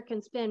spinner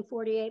can spin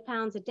 48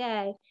 pounds a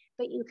day,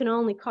 but you can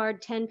only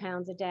card 10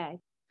 pounds a day.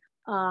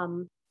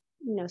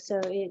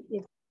 So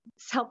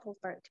it's helpful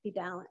for it to be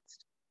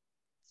balanced.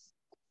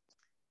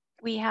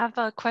 We have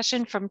a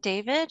question from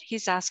David.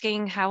 He's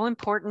asking, how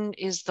important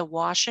is the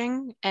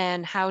washing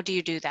and how do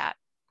you do that?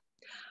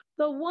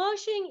 The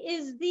washing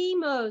is the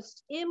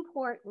most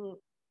important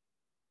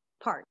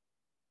part.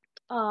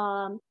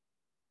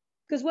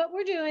 Because what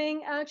we're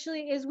doing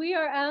actually is we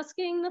are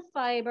asking the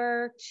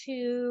fiber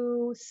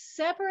to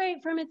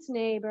separate from its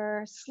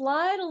neighbor,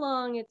 slide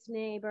along its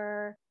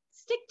neighbor,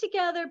 stick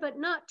together but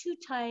not too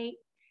tight,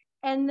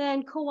 and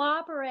then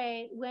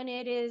cooperate when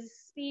it is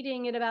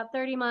speeding at about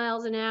 30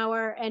 miles an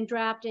hour and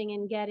drafting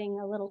and getting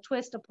a little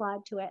twist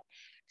applied to it.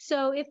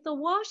 So if the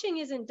washing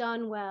isn't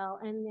done well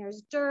and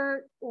there's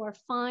dirt or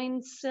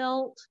fine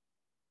silt,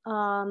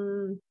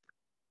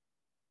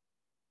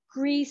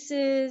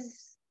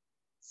 greases,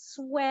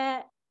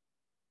 sweat,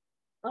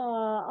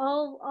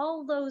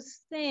 all those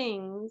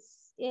things,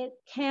 it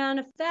can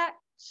affect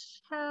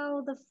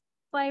how the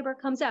fiber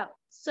comes out.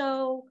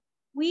 So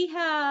we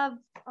have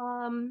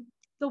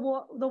the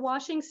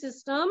washing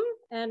system,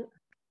 and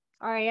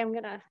all right, I'm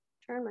gonna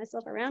turn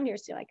myself around here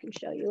so I can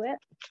show you it.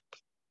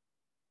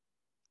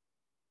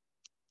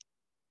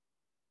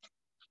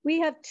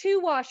 We have two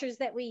washers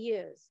that we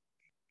use,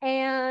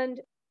 and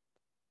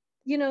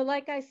you know,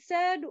 like I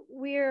said,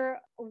 we're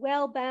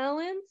well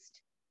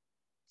balanced.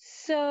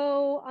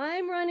 So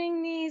I'm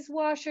running these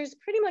washers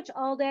pretty much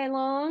all day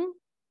long.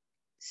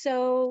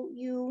 So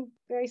you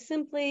very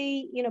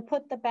simply, you know,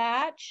 put the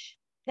batch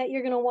that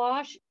you're going to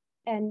wash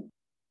and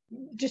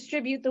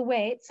distribute the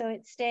weight so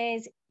it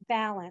stays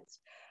balanced.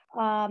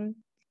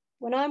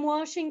 When I'm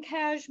washing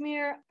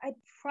cashmere, I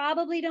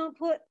probably don't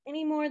put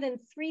any more than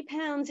 3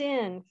 pounds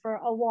in for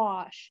a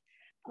wash.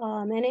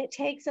 And it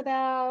takes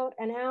about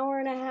an hour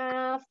and a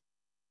half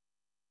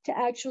to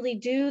actually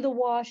do the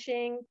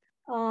washing.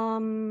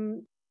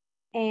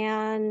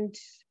 And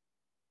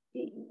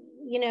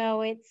you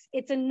know,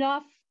 it's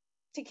enough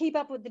to keep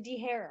up with the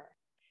dehairer.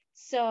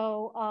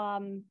 So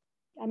I'm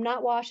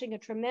not washing a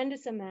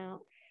tremendous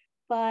amount,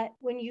 but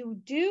when you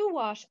do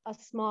wash a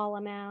small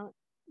amount,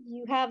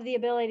 you have the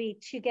ability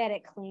to get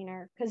it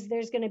cleaner because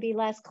there's going to be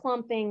less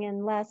clumping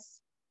and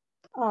less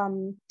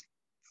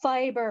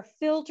fiber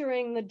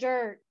filtering the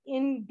dirt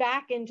in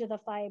back into the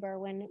fiber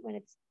when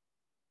it's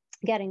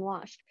getting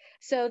washed.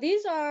 So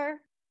these are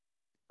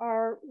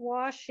our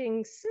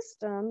washing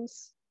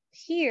systems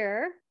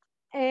here.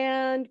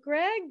 And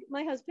Greg,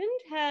 my husband,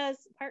 has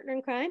partner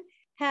in crime,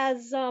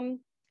 has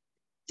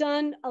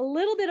done a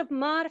little bit of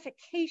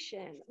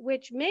modification,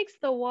 which makes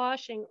the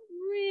washing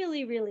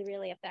really, really,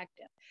 really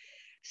effective.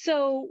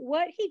 So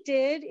what he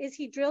did is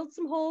he drilled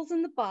some holes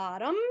in the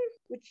bottom,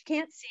 which you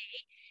can't see,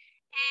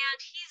 and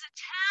he's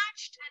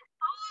attached an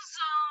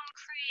ozone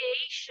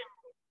creation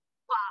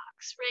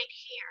box right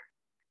here.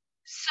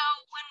 So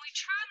when we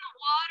turn the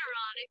water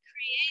on, it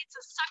creates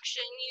a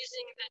suction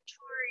using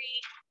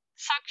Venturi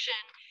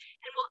suction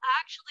and will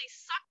actually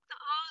suck the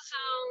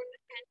ozone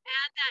and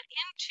add that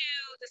into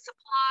the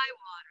supply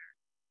water.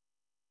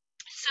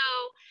 So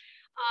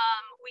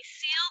we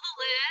seal the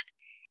lid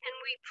and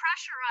we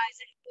pressurize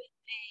it with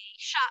a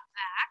shop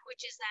vac,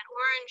 which is that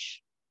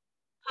orange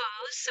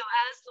hose. So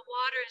as the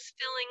water is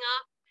filling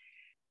up,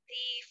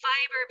 the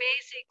fiber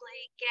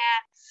basically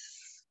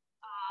gets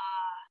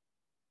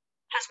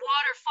has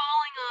water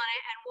falling on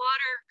it and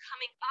water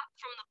coming up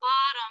from the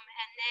bottom,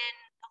 and then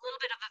a little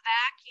bit of a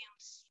vacuum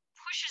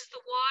pushes the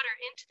water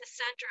into the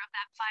center of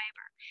that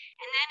fiber.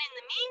 And then in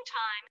the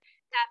meantime,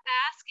 that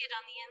basket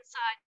on the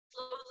inside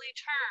slowly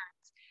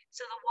turns.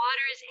 So the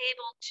water is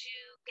able to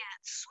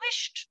get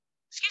swished,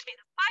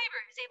 the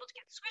fiber is able to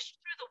get swished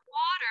through the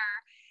water,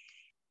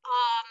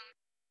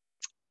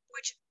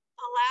 which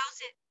allows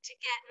it to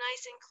get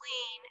nice and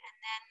clean, and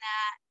then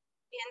that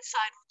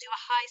inside will do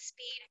a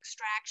high-speed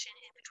extraction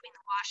in between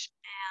the wash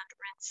and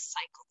rinse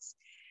cycles.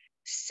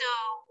 So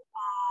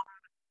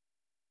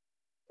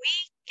we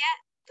get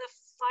the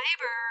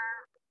fiber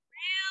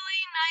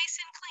really nice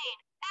and clean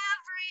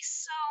every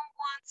so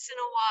once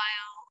in a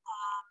while.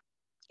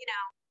 You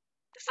know,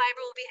 the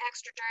fiber will be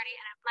extra dirty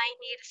and it might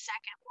need a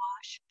second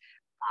wash.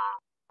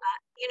 But,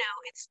 you know,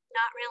 it's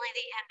not really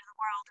the end of the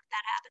world if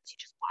that happens.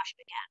 You just wash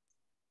it again.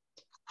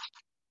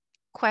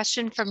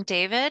 Question from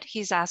David.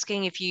 He's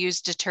asking if you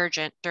use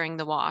detergent during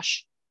the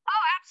wash.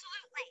 Oh,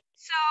 absolutely.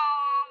 So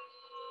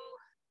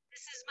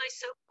this is my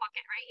soap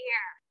bucket right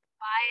here.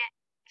 Buy it,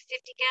 a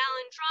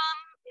 50-gallon drum.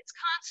 It's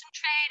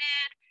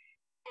concentrated,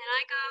 and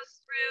I go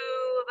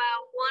through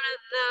about one of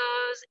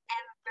those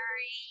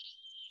every,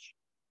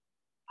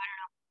 I don't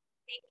know,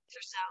 8 weeks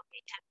or so,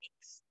 8-10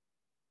 weeks.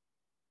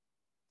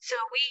 So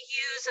we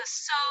use a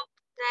soap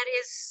that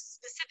is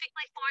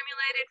specifically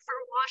formulated for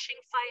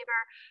washing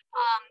fiber.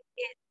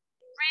 It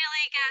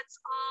really gets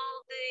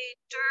all the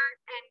dirt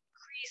and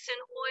grease and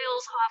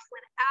oils off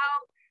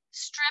without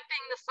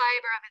stripping the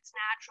fiber of its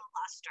natural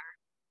luster.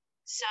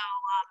 So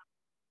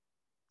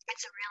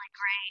it's a really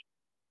great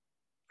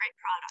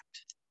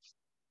product.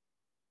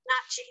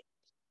 Not cheap.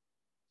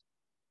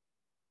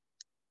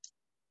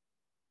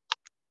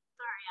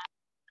 Sorry.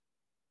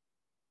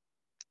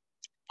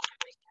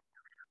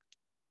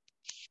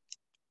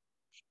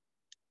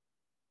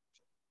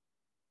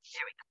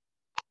 There we go.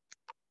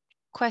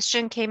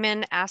 question came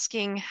in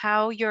asking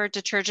how your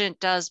detergent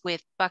does with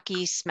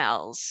Bucky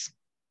smells.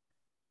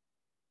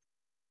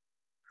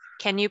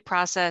 Can you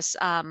process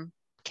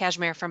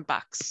cashmere from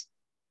bucks?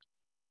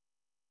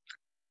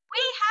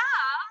 We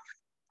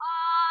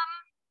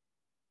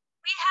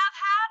have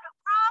had a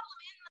problem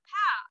in the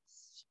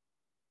past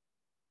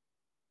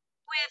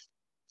with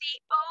the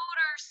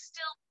odor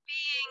still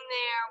being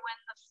there when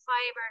the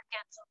fiber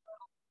gets a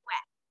little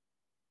wet.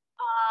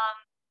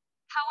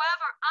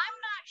 However, I'm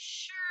not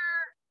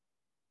sure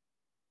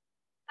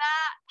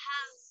that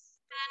has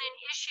been an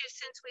issue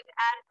since we've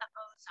added the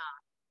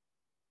ozone.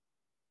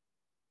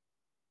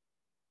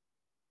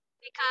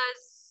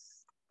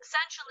 Because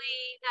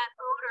essentially that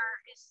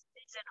odor is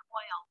an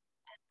oil,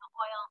 and the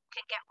oil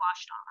can get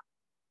washed off.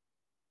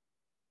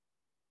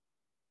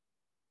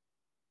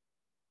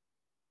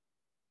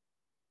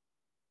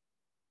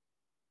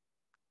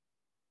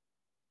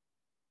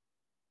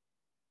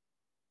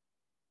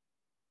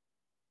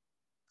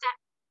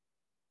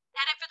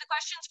 That it for the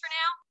questions for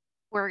now?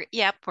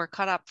 We're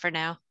caught up for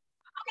now.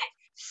 Okay,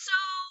 so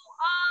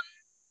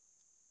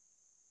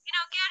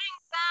getting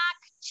back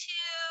to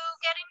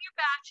getting your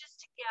batches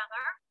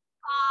together,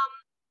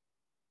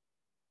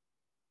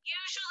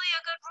 usually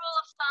a good rule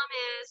of thumb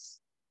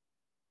is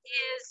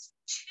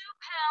 2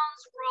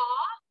 pounds raw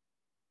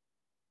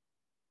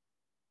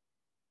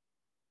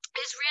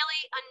is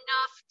really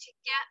enough to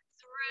get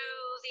through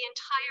the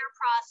entire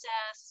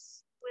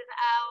process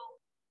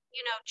without,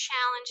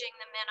 challenging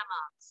the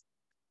minimums.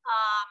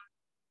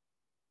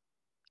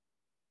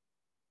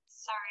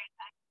 Sorry,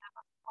 I have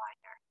a fly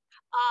here.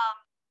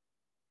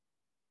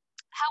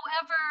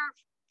 However,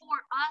 for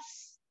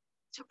us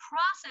to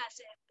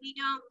process it, we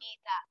don't need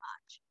that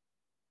much.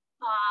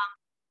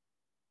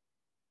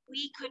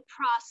 We could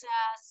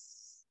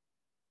process,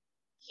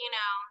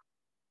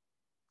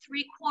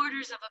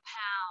 3/4 of a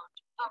pound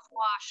of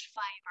washed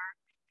fiber.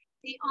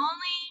 The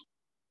only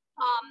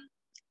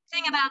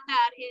thing about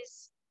that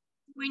is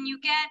when you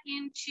get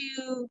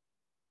into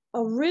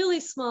a really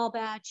small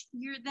batch,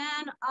 you're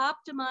then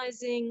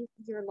optimizing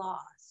your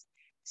loss.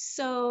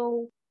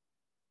 So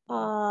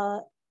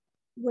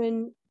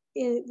when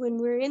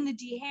we're in the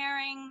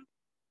deherring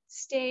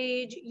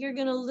stage, you're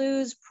going to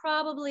lose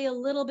probably a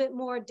little bit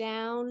more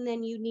down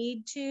than you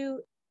need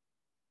to,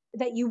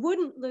 that you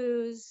wouldn't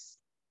lose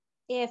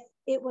if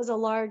it was a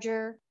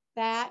larger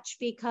batch,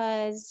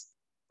 because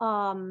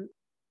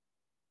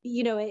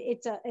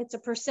it's a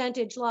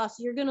percentage loss.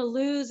 You're going to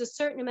lose a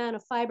certain amount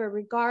of fiber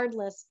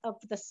regardless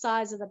of the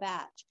size of the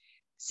batch.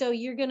 So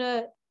you're going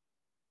to,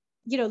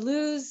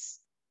 lose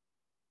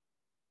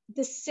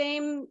the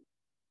same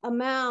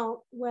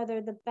amount whether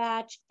the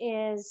batch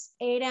is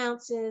 8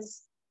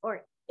 ounces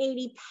or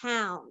 80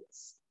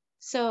 pounds.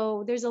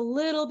 So there's a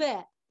little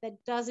bit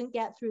that doesn't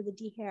get through the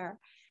dehair.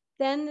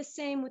 Then the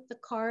same with the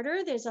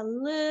carder. There's a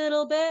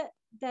little bit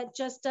that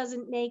just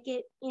doesn't make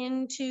it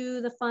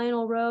into the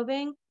final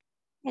roving.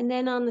 And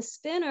then on the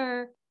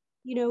spinner,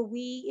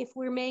 if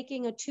we're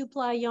making a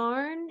 2-ply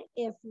yarn,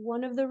 if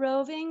one of the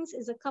rovings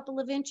is a couple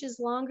of inches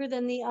longer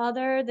than the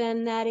other,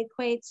 then that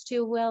equates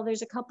to, well,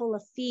 there's a couple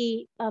of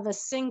feet of a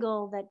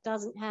single that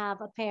doesn't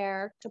have a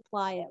pair to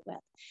ply it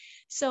with.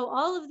 So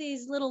all of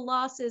these little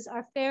losses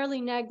are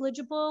fairly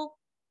negligible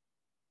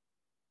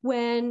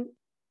when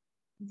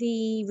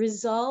the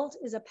result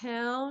is a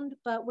pound,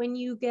 but when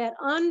you get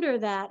under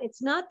that,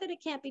 it's not that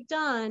it can't be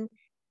done,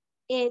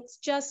 it's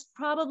just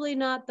probably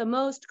not the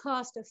most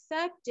cost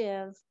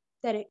effective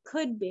that it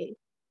could be.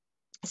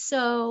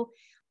 So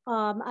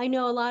I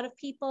know a lot of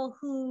people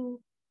who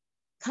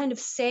kind of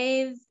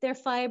save their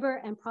fiber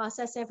and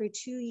process every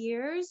 2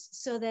 years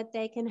so that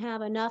they can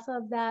have enough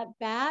of that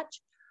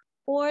batch.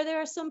 Or there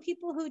are some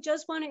people who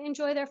just want to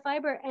enjoy their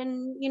fiber,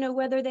 and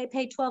whether they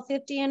pay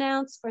 $12.50 an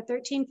ounce or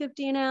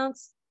 $13.50 an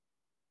ounce,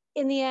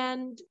 in the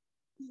end,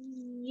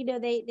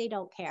 they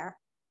don't care.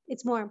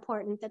 It's more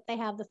important that they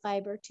have the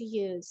fiber to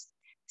use.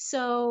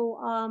 So,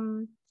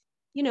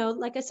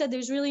 like I said,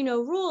 there's really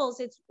no rules.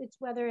 It's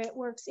whether it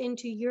works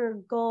into your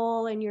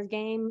goal and your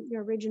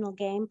original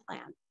game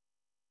plan.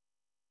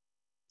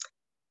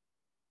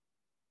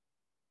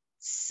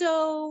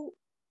 So,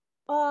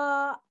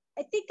 I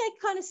think I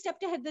kind of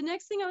stepped ahead. The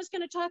next thing I was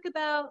going to talk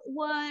about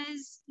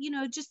was,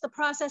 just the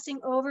processing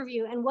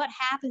overview and what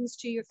happens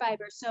to your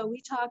fiber. So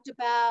we talked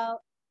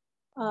about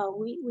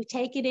we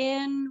take it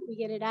in, we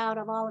get it out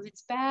of all of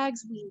its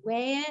bags, we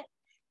weigh it.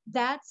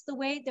 That's the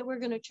weight that we're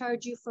going to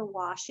charge you for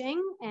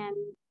washing. And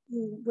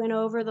we went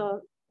over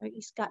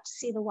you got to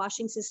see the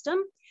washing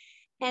system.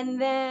 And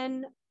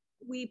then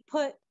we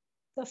put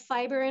the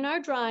fiber in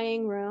our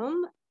drying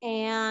room,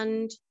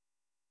 and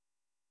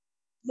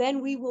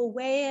then we will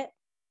weigh it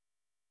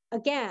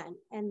again.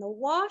 And the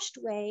washed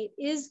weight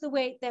is the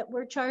weight that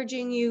we're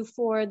charging you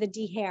for the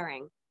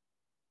deherring.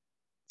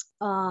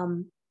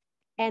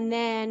 And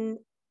then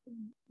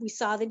we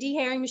saw the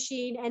deherring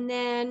machine, and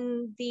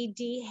then the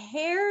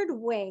dehaired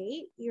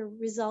weight, your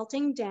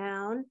resulting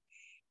down,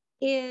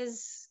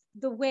 is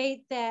the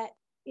weight that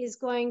is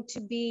going to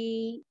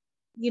be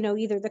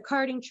either the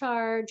carding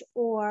charge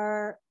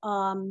or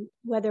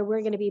whether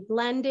we're going to be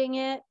blending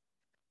it.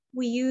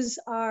 We use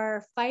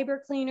our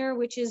fiber cleaner,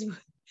 which is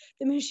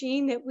the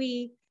machine that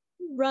we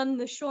run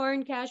the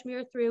shorn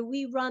cashmere through.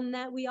 We run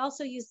that. We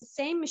also use the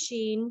same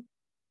machine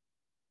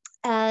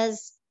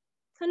as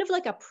kind of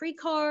like a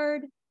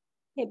pre-card.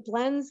 It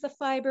blends the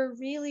fiber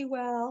really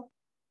well.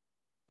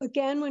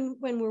 Again,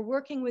 when we're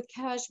working with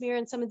cashmere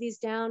and some of these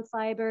down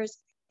fibers,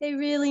 they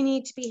really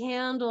need to be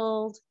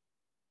handled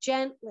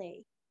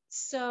gently.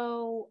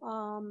 So,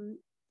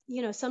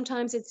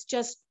 sometimes it's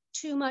just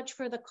too much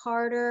for the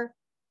carder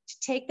to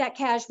take that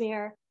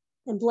cashmere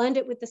and blend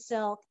it with the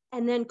silk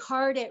and then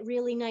card it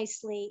really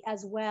nicely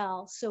as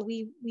well. So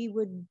we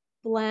would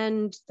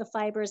blend the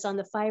fibers on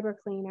the fiber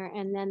cleaner,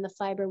 and then the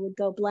fiber would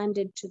go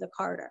blended to the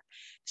carder.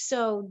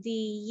 So the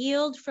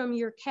yield from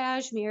your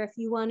cashmere, if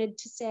you wanted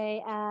to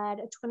say add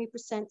a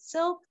 20%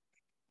 silk,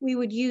 we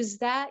would use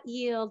that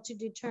yield to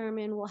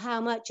determine, well,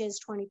 how much is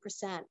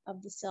 20%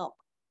 of the silk,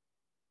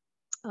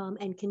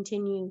 and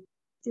continue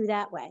through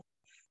that way.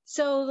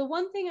 So the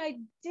one thing I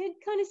did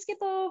kind of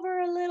skip over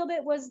a little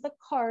bit was the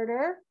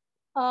carder.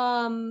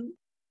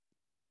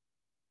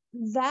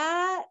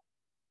 That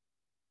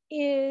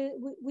is,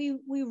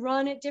 we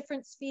run at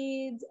different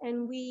speeds,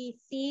 and we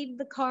feed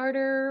the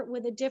carder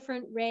with a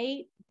different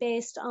rate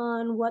based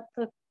on what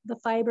the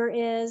fiber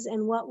is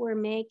and what we're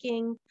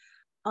making.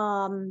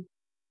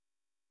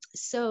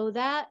 So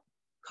that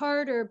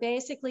carder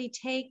basically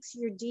takes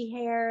your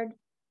dehaired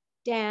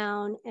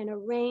down and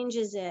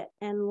arranges it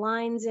and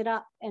lines it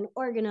up and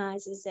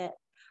organizes it.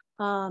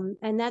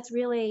 And that's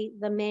really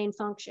the main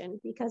function,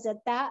 because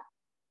at that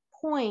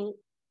point,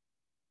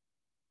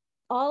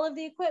 all of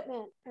the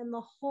equipment and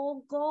the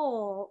whole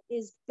goal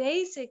is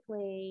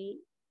basically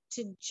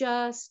to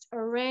just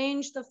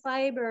arrange the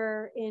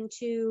fiber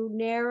into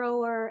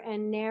narrower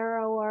and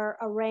narrower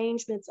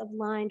arrangements of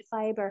lined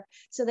fiber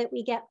so that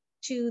we get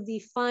to the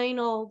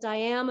final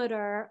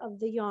diameter of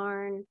the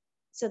yarn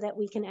so that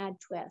we can add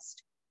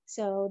twist.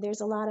 So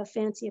there's a lot of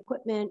fancy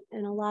equipment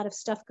and a lot of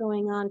stuff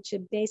going on to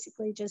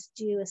basically just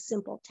do a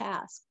simple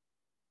task.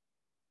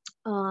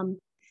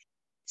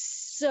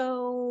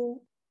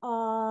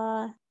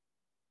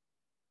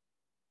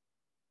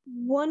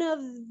 One of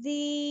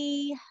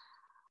the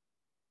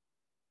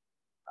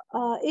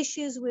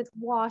issues with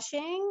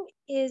washing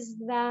is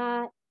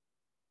that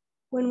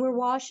when we're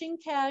washing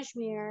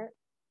cashmere,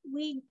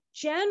 we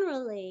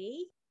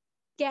generally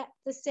get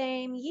the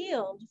same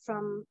yield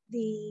from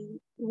the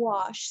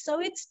wash.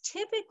 So it's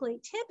typically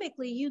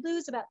you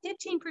lose about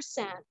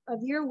 15%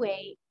 of your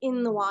weight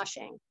in the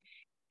washing.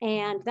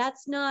 And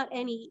that's not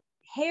any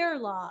hair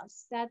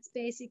loss. That's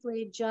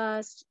basically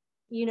just,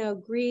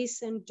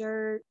 grease and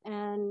dirt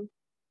and,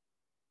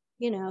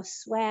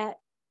 sweat.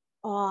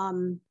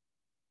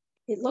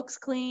 It looks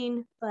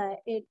clean, but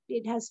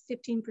it has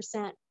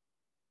 15%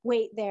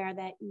 weight there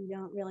that you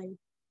don't really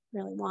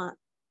want.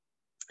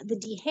 The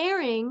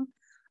dehairing,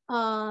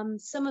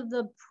 some of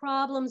the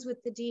problems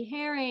with the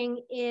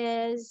dehairing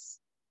is,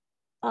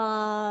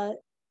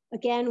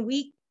 again,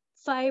 weak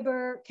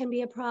fiber can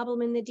be a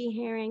problem in the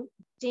dehairing.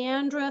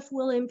 Dandruff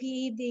will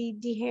impede the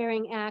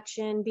dehairing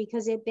action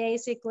because it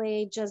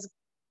basically just,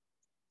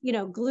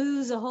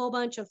 glues a whole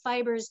bunch of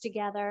fibers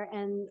together,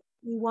 and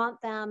we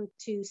want them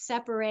to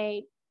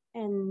separate,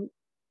 and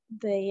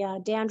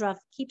the dandruff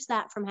keeps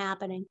that from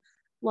happening.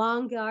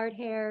 Long guard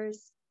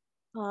hairs,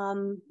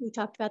 we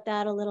talked about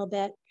that a little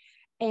bit.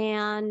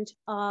 And,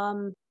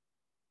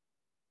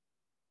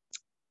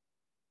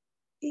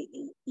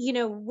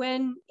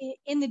 when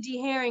in the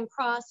dehairing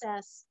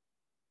process,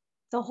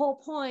 the whole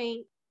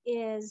point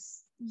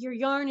is your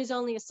yarn is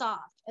only as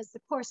soft as the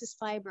coarsest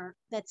fiber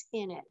that's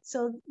in it.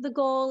 So the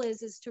goal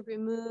is to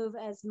remove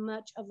as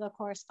much of the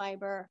coarse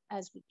fiber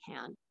as we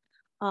can.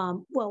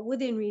 Well,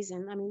 within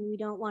reason. I mean, we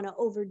don't want to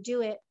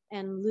overdo it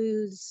and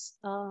lose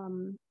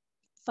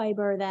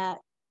fiber that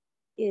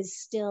is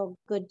still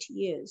good to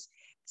use.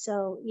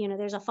 So,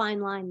 there's a fine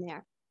line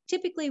there.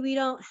 Typically, we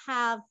don't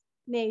have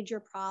major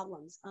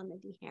problems on the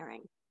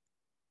dehairing.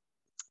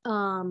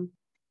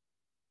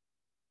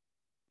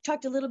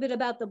 Talked a little bit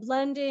about the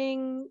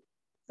blending.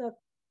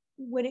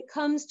 When it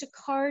comes to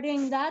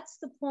carding, that's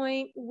the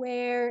point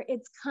where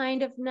it's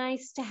kind of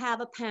nice to have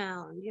a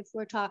pound if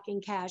we're talking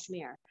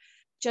cashmere.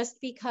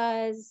 Just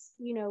because,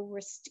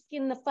 we're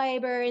sticking the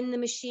fiber in the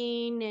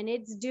machine and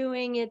it's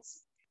doing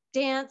its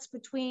dance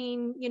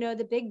between,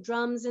 the big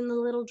drums and the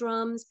little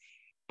drums.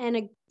 And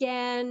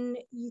again,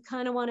 you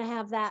kind of want to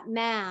have that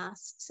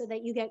mass so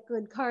that you get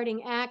good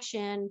carding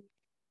action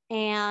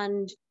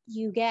and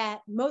you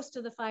get most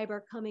of the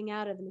fiber coming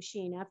out of the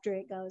machine after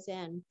it goes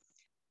in.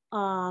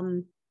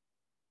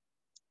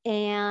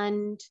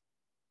 And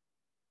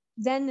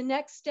then the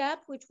next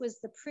step, which was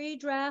the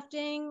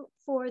pre-drafting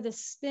for the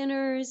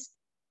spinners,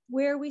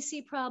 where we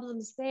see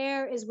problems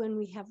there is when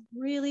we have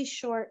really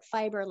short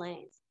fiber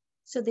lengths.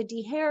 So the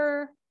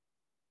dehairer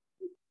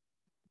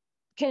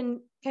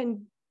can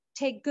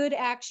take good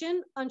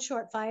action on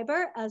short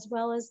fiber as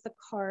well as the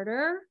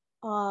carder.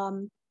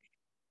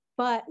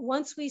 But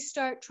once we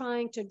start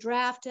trying to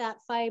draft that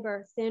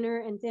fiber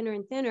thinner and thinner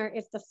and thinner,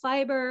 if the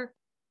fiber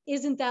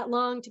isn't that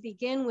long to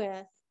begin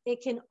with,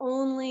 it can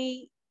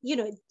only,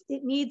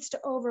 it needs to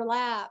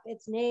overlap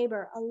its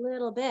neighbor a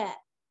little bit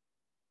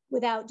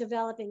without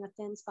developing a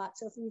thin spot.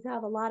 So if you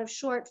have a lot of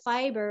short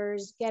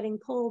fibers getting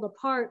pulled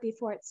apart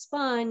before it's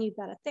spun, you've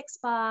got a thick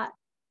spot,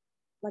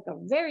 like a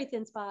very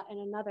thin spot, and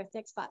another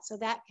thick spot. So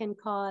that can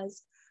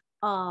cause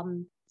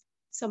some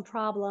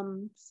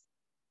problems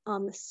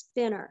on the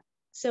spinner.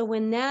 So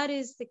when that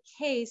is the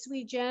case,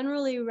 we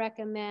generally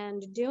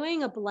recommend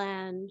doing a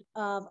blend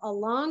of a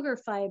longer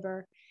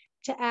fiber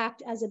to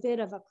act as a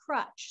bit of a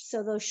crutch.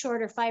 So those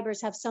shorter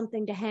fibers have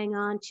something to hang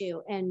on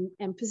to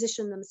and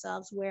position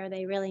themselves where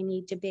they really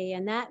need to be.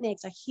 And that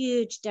makes a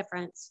huge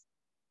difference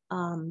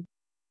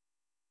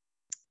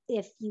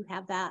if you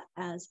have that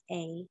as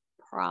a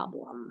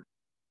problem.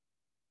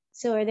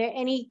 So are there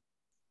any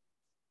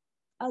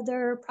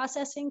other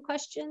processing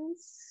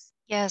questions?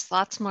 Yes,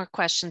 lots more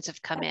questions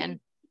have come in.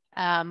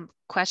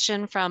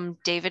 Question from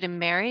David and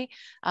Mary.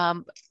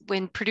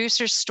 When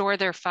producers store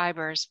their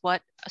fibers,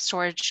 what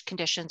storage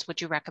conditions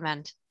would you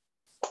recommend?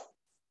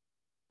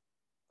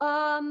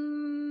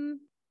 Well,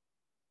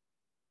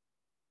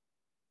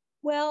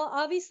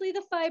 obviously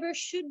the fiber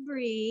should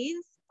breathe.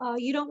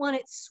 You don't want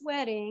it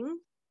sweating.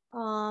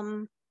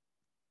 And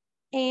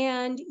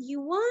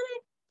you want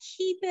to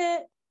keep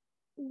it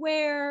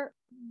where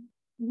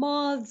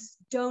moths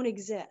don't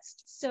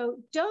exist.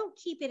 So don't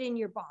keep it in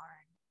your barn.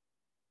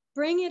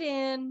 Bring it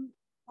in,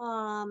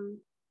 find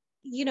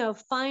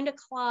a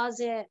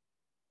closet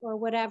or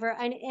whatever,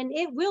 and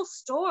it will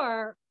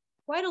store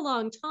quite a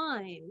long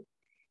time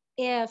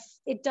if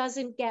it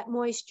doesn't get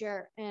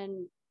moisture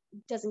and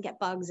doesn't get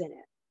bugs in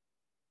it.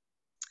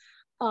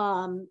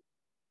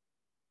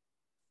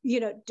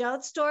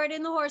 Don't store it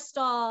in the horse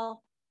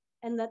stall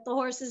and let the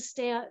horses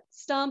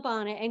stomp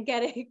on it and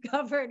get it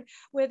covered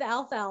with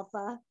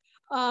alfalfa.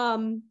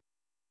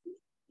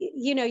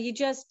 You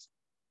just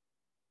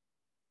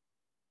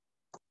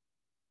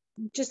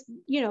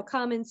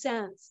common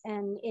sense,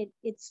 and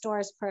it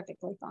stores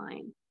perfectly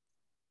fine.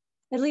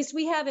 At least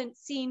we haven't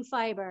seen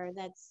fiber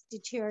that's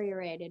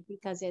deteriorated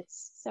because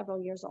it's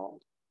several years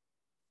old.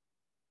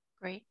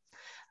 Great.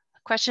 A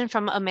question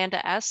from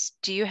Amanda S.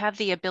 Do you have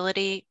the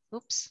ability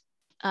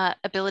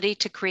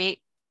to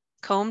create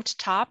combed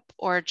top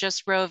or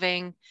just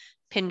roving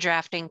pin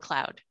drafting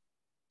cloud?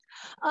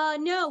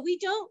 No, we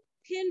don't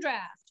pin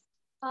draft.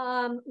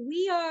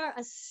 We are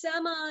a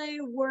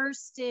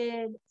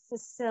semi-worsted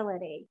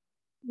facility.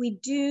 We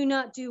do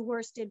not do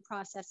worsted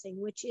processing,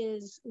 which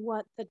is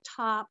what the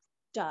top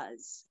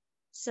does.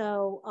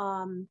 So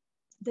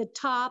the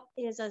top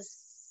is a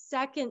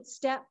second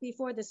step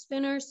before the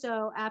spinner.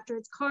 So after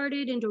it's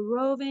carded into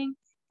roving,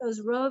 those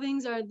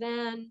rovings are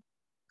then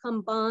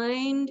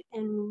combined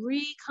and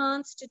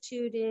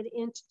reconstituted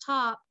into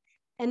top.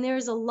 And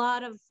there's a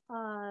lot of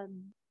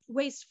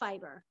waste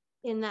fiber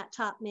in that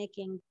top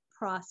making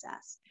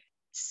process.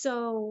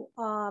 So,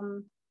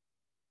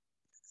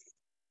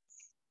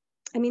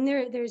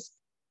 there's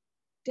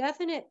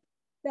definite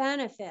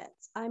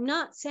benefits. I'm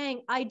not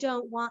saying I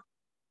don't want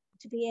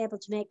to be able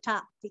to make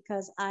top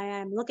because I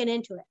am looking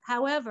into it.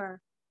 However,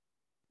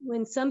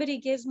 when somebody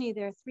gives me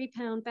their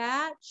 3-pound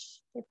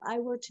batch, if I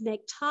were to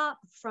make top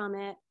from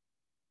it,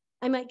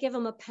 I might give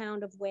them a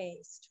pound of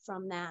waste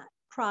from that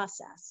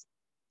process.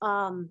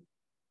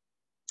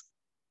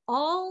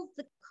 All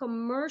the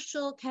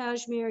commercial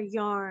cashmere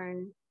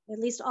yarn, at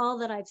least all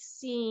that I've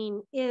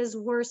seen, is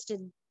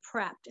worsted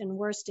prepped and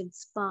worsted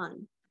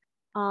spun.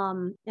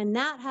 And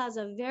that has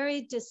a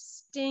very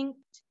distinct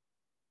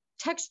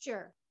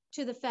texture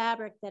to the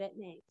fabric that it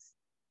makes.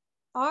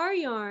 Our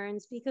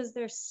yarns, because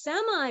they're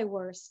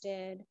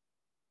semi-worsted,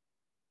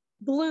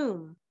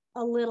 bloom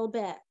a little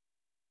bit.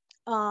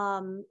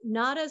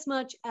 Not as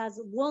much as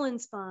woolen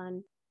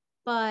spun,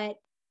 but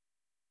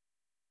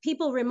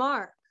people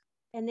remark,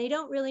 and they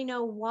don't really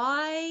know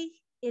why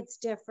it's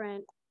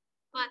different,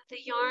 but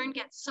the yarn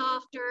gets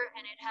softer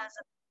and it has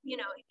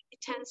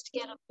it tends to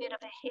get a bit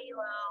of a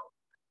halo.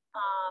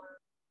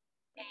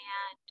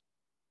 And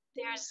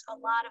there's a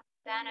lot of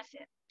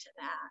benefit to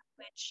that,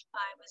 which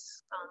I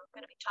was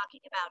going to be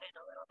talking about in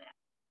a little bit.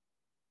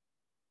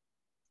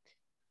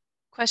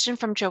 Question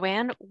from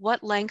Joanne.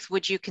 What length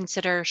would you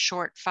consider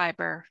short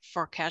fiber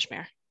for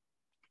cashmere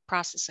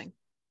processing?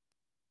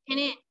 An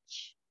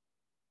inch.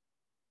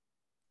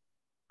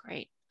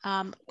 Great.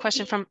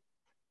 Question from...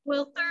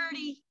 Well,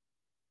 30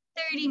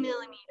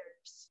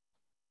 millimeters.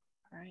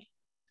 All right.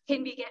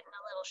 Can be getting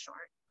a little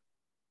short.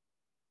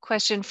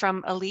 Question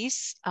from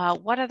Elise.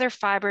 What other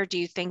fiber do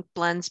you think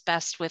blends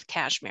best with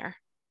cashmere?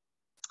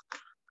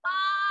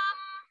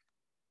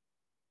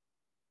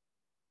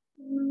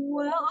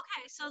 Well,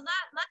 okay, so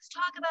let's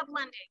talk about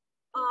blending.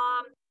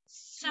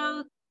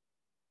 So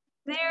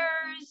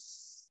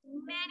there's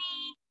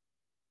many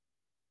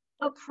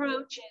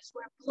approaches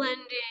where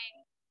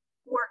blending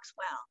works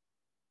well.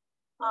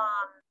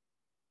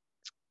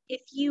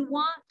 If you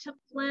want to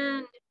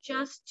blend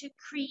just to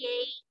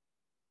create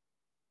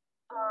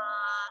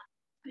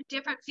a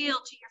different feel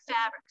to your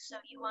fabric. So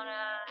you want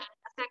to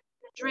affect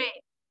the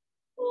drape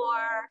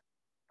or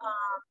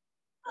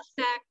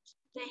affect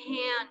the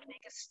hand,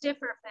 make a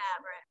stiffer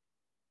fabric.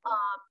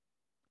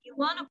 You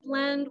want to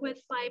blend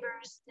with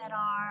fibers that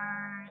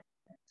are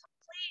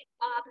complete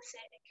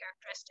opposite in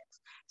characteristics.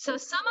 So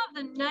some of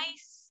the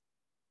nice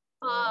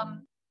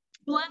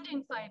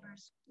blending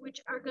fibers,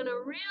 which are going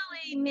to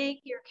really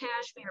make your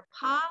cashmere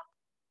pop,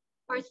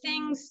 are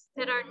things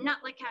that are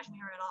not like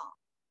cashmere at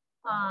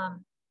all.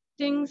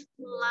 Things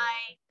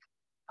like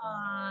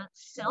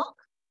silk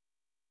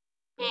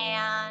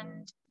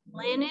and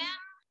linen,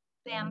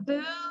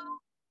 bamboo,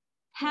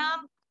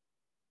 hemp,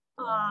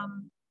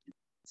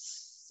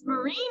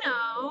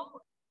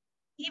 merino.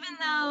 Even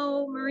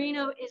though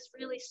merino is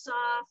really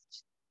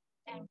soft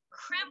and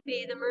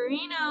crimpy, the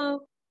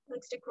merino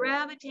likes to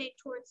gravitate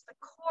towards the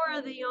core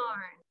of the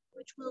yarn,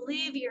 which will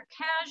leave your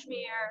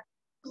cashmere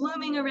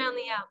blooming around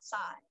the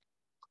outside.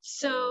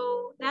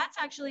 So that's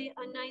actually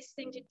a nice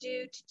thing to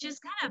do to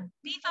just kind of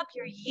beef up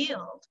your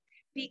yield,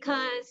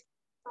 because,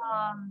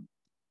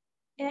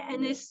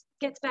 and this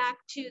gets back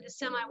to the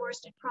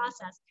semi-worsted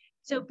process.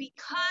 So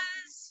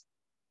because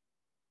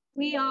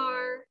we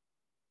are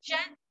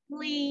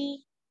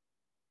gently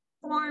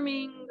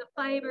forming the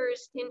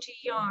fibers into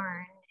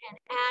yarn and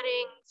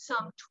adding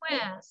some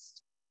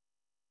twist,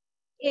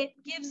 it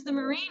gives the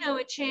merino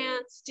a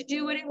chance to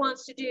do what it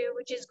wants to do,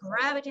 which is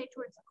gravitate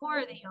towards the core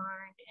of the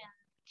yarn. And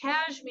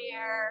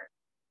cashmere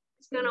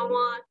is going to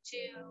want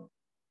to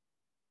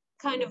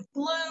kind of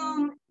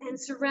bloom and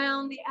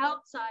surround the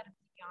outside of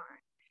the yarn.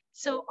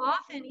 So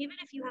often, even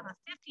if you have a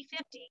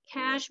 50-50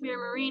 cashmere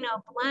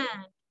merino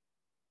blend,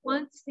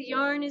 once the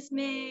yarn is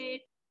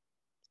made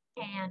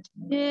and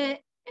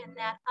knit and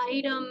that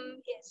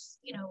item is,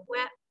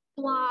 wet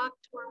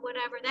blocked or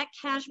whatever, that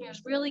cashmere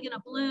is really going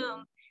to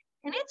bloom.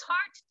 And it's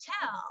hard to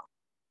tell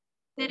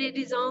that it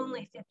is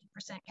only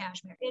 50%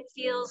 cashmere. It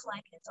feels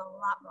like it's a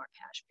lot more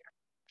cashmere.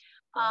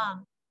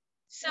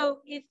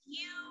 So if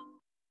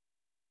you,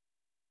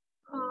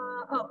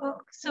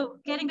 so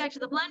getting back to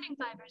the blending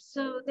fibers,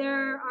 so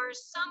there are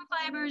some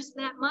fibers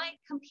that might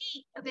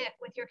compete a bit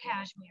with your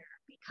cashmere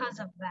because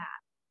of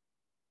that.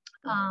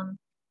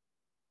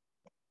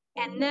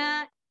 And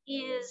that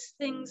is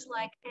things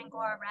like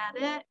Angora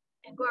rabbit.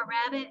 Angora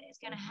rabbit is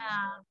going to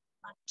have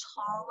a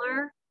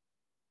taller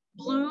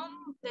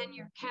bloom than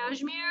your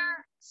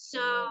cashmere.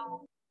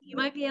 So you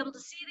might be able to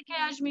see the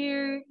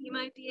cashmere. You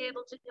might be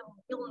able to,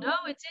 you'll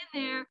know it's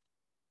in there,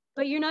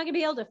 but you're not going to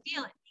be able to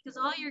feel it, because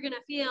all you're going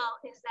to feel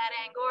is that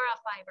Angora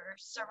fiber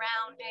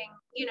surrounding,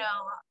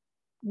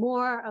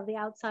 more of the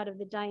outside of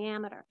the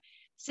diameter.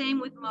 Same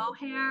with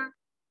mohair.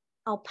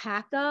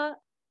 Alpaca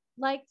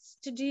likes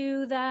to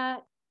do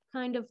that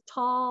kind of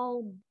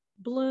tall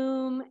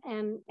bloom,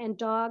 and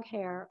dog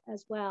hair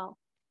as well.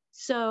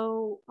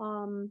 So,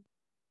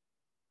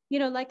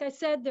 like I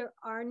said, there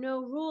are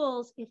no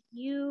rules. If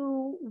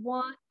you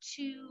want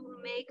to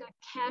make a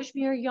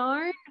cashmere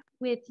yarn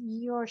with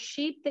your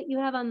sheep that you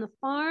have on the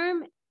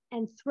farm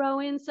and throw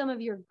in some of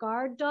your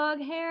guard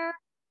dog hair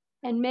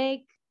and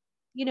make,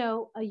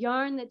 a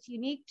yarn that's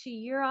unique to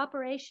your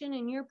operation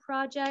and your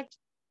project,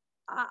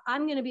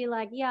 I'm going to be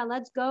like, yeah,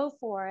 let's go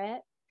for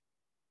it.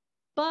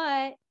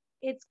 But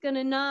it's going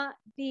to not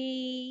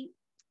be,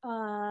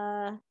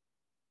 you're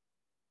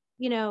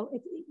not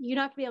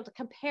going to be able to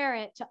compare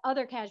it to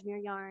other cashmere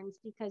yarns,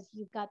 because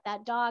you've got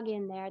that dog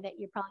in there that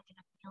you're probably going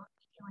to be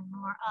feeling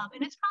more of,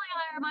 and it's probably a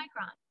higher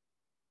micron.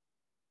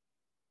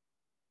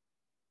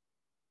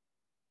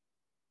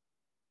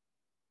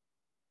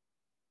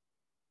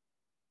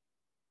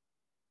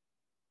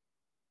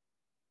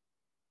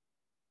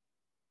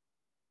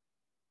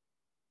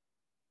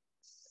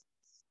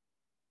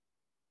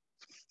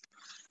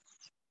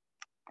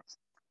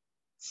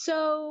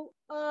 So,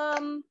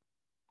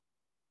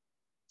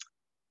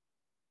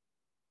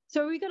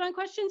 so are we good on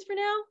questions for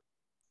now?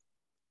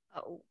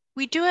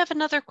 We do have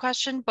another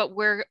question, but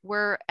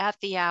we're at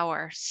the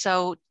hour.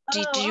 So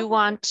do you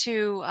want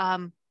to,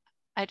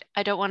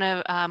 I don't want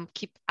to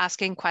keep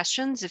asking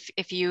questions.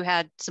 If you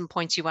had some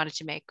points you wanted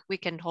to make, we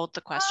can hold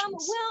the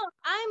questions. Well,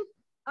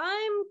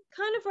 I'm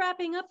kind of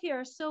wrapping up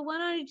here. So why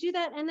don't I do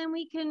that? And then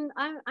we can,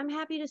 I'm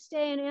happy to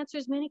stay and answer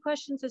as many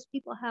questions as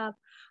people have.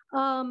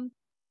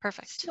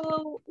 Perfect.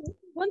 So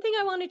one thing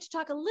I wanted to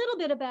talk a little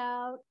bit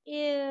about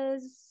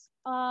is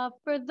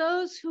for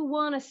those who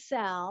want to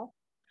sell,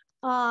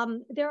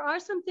 there are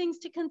some things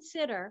to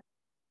consider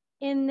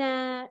in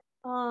that,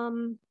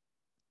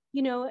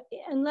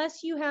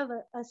 unless you have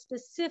a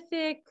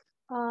specific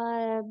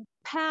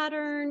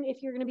pattern,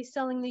 if you're going to be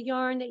selling the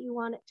yarn that you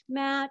want it to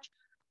match,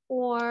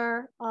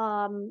 or,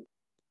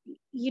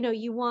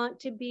 you want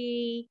to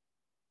be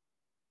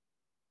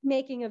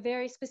making a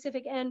very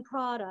specific end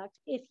product.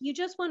 If you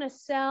just want to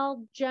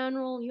sell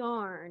general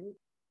yarn,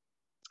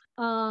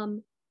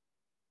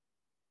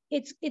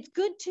 it's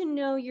good to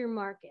know your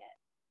market,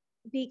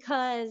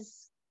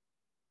 because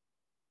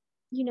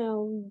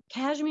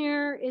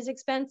cashmere is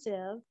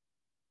expensive,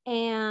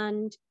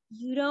 and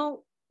you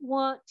don't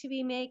want to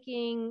be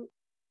making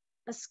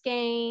a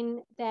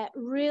skein that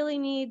really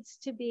needs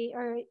to be,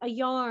 or a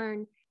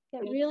yarn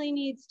that really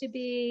needs to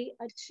be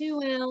a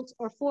 2-ounce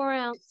or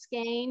 4-ounce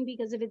skein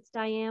because of its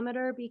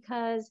diameter,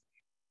 because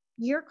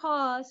your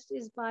cost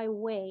is by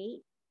weight.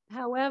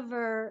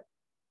 However,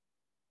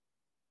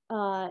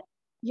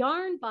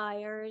 yarn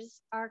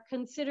buyers are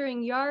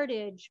considering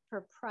yardage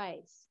per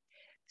price.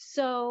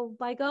 So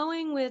by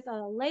going with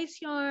a lace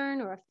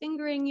yarn or a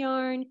fingering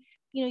yarn,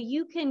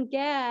 you can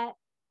get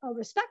a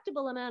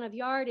respectable amount of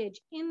yardage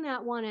in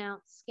that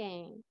 1-ounce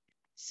skein,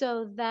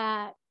 so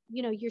that,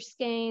 your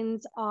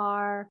skeins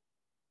are,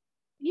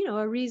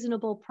 a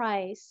reasonable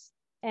price,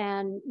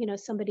 and,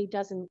 somebody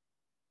doesn't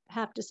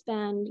have to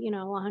spend,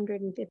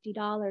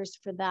 $150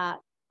 for that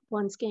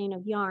one skein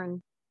of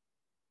yarn.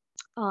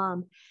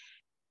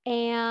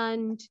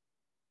 And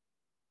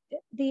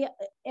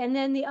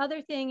then the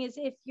other thing is,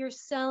 if you're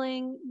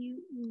selling,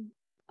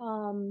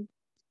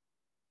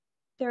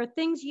 there are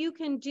things you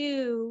can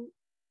do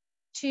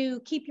to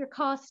keep your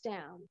costs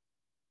down.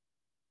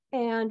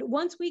 And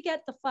once we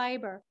get the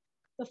fiber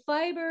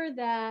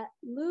that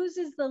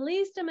loses the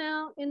least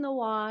amount in the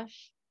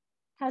wash,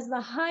 has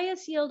the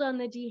highest yield on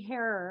the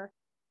dehairer,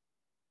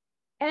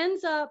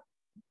 ends up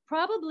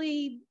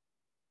probably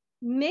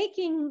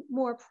making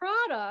more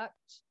product,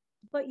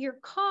 but your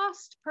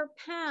cost per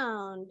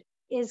pound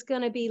is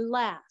going to be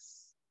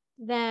less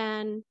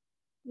than,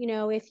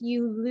 if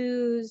you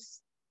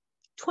lose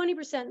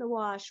 20% in the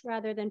wash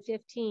rather than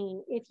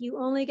 15. If you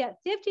only get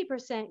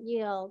 50%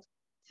 yield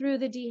through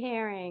the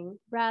dehairing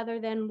rather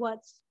than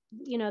what's,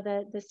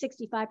 the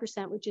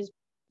 65%, which is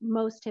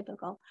most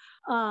typical,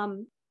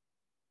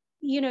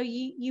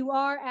 you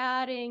are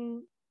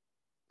adding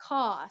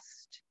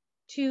cost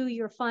to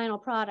your final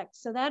product.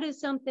 So that is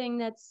something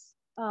that's,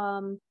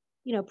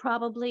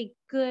 probably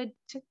good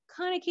to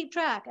kind of keep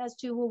track as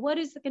to, well, what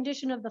is the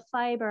condition of the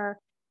fiber?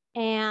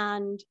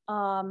 And,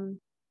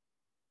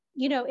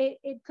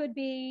 it could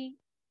be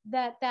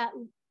that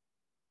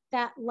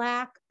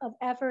lack of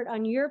effort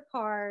on your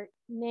part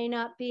may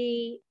not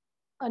be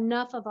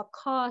enough of a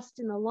cost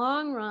in the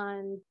long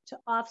run to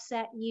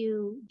offset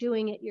you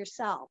doing it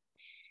yourself.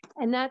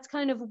 And that's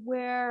kind of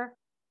where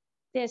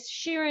this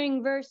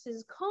shearing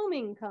versus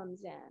combing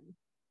comes in.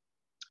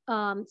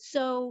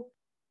 So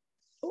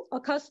a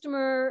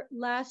customer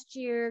last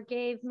year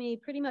gave me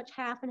pretty much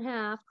half and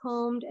half,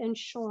 combed and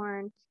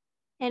shorn.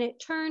 And it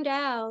turned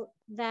out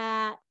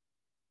that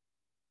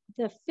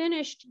the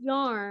finished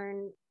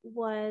yarn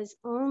was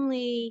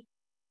only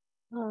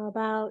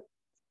about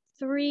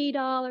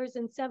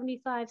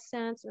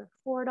 $3.75 or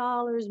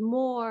 $4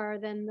 more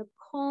than the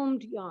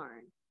combed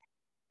yarn.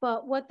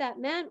 But what that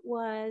meant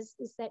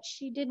is that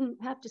she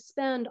didn't have to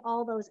spend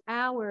all those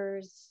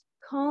hours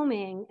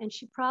combing, and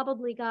she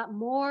probably got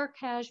more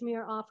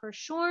cashmere off her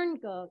shorn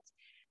goats.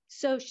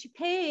 So she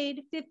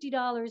paid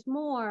 $50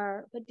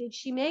 more, but did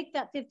she make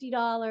that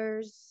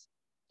 $50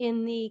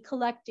 in the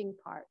collecting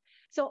part?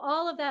 So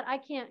all of that I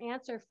can't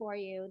answer for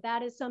you.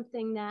 That is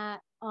something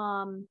that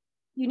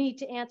you need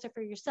to answer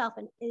for yourself,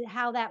 and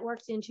how that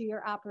works into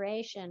your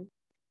operation.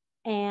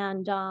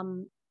 And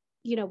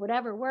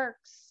whatever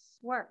works,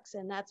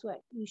 and that's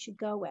what you should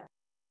go with.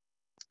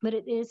 But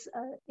it's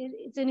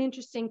an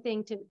interesting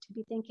thing to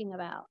be thinking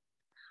about.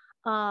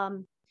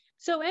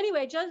 So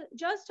anyway,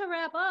 just to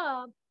wrap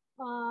up,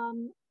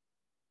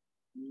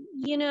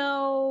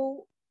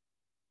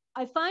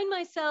 I find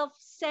myself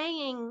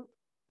saying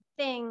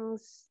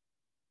things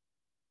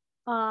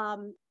a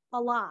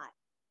lot.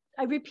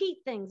 I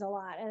repeat things a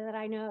lot that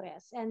I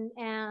notice, and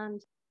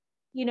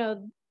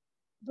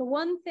the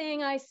one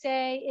thing I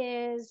say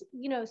is,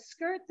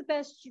 skirt the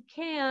best you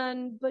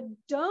can, but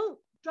don't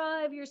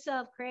drive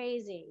yourself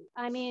crazy.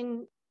 I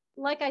mean,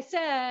 like I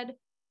said,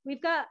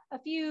 we've got a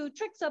few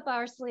tricks up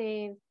our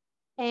sleeve,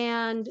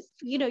 and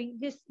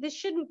this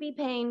shouldn't be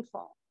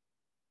painful.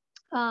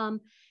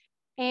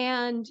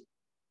 And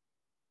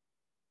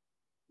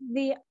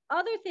the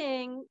other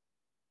thing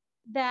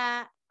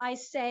that I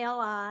say a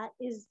lot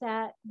is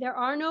that there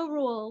are no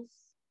rules.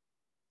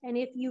 And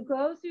if you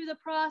go through the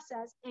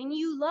process and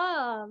you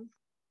love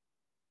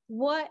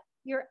what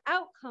your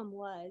outcome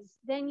was,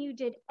 then you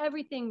did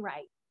everything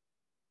right.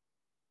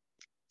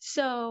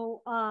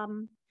 So, I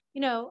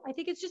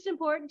think it's just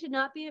important to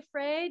not be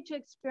afraid to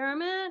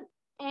experiment.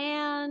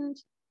 And,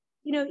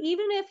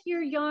 even if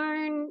your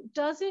yarn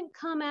doesn't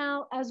come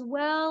out as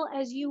well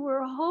as you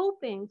were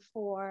hoping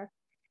for,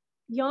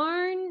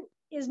 yarn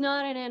is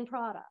not an end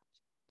product.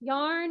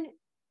 Yarn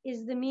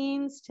is the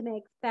means to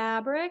make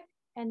fabric,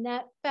 and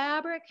that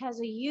fabric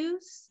has a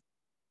use.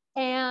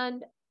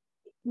 And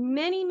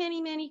many, many,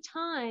 many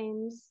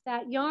times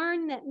that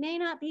yarn that may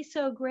not be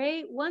so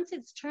great, once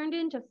it's turned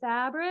into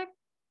fabric,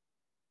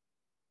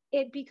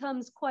 it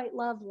becomes quite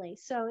lovely.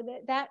 So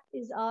that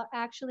is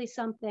actually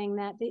something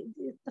that the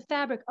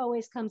fabric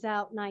always comes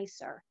out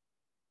nicer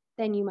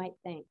than you might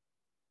think.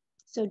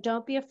 So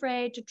don't be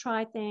afraid to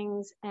try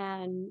things,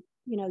 and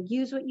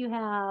use what you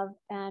have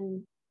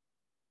and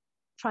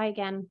try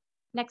again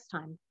next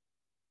time.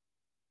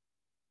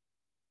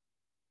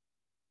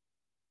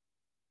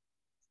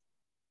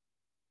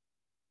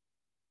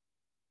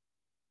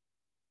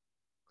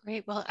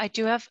 Great. Well, I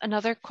do have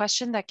another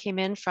question that came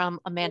in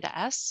from Amanda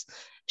S.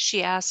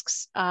 She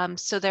asks,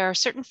 so there are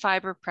certain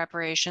fiber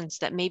preparations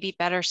that may be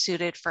better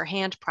suited for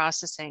hand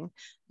processing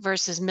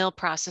versus mill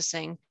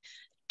processing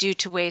due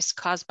to waste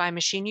caused by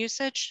machine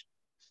usage?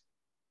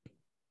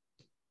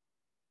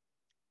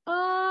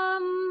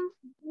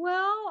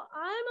 Well,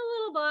 I'm a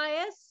little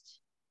biased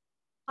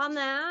on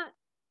that.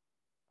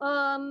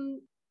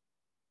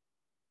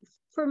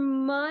 For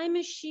my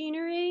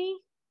machinery,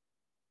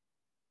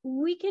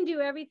 we can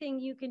do everything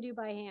you can do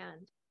by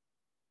hand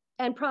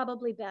and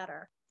probably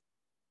better.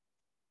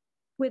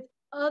 With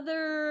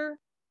other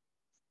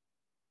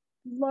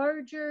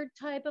larger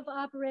type of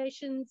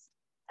operations,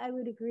 I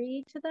would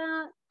agree to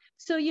that.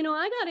 So,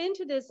 I got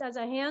into this as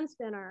a hand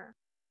spinner,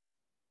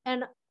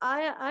 and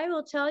I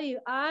will tell you,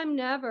 I'm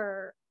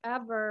never,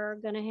 ever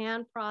going to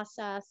hand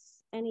process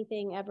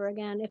anything ever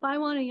again. If I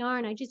want a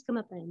yarn, I just come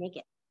up and I make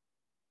it.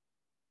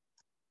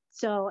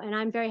 So, and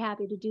I'm very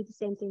happy to do the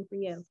same thing for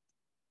you.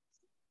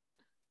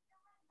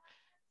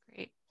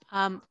 Great.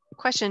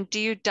 Question, do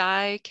you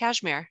dye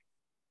cashmere?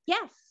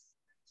 Yes.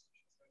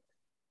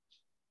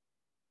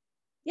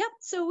 Yep.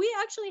 So we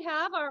actually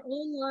have our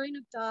own line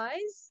of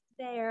dyes.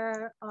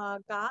 They're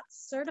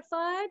GOTS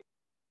certified,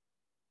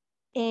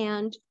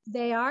 and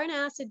they are an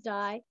acid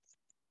dye,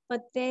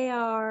 but they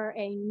are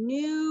a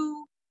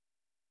new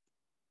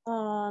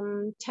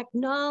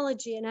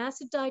technology, an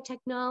acid dye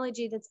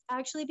technology that's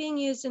actually being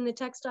used in the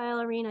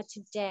textile arena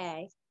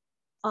today.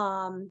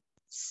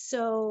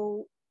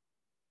 So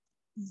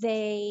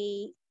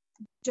they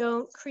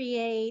don't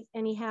create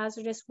any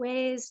hazardous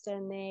waste,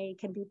 and they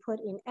can be put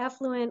in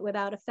effluent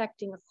without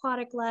affecting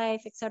aquatic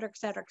life, et cetera, et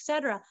cetera, et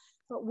cetera.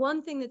 But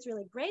one thing that's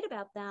really great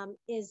about them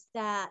is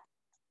that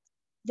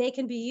they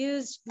can be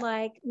used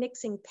like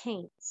mixing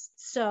paints.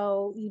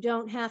 So you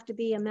don't have to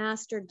be a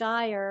master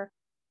dyer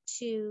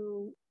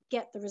to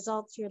get the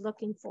results you're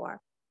looking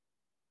for.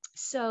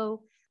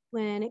 So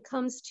when it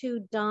comes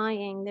to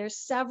dyeing, there's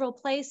several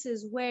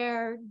places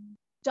where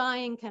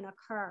dyeing can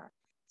occur.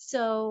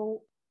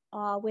 So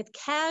with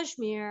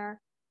cashmere,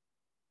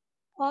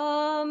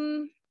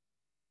 I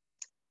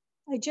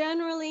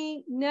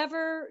generally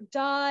never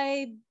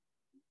dye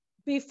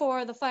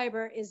before the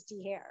fiber is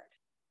dehaired.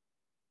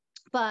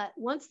 But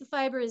once the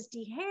fiber is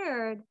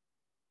dehaired,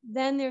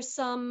 then there's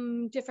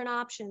some different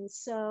options.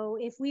 So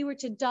if we were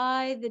to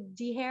dye the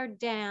dehaired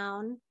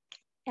down,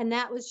 and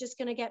that was just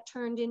going to get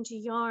turned into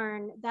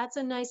yarn, that's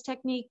a nice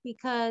technique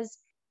because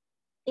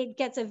it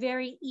gets a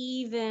very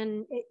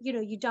even,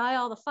 you dye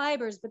all the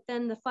fibers, but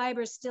then the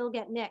fibers still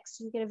get mixed.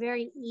 You get a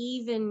very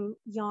even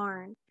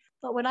yarn.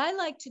 But what I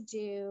like to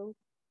do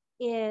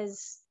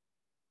is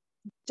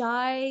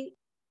dye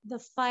the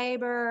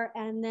fiber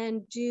and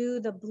then do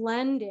the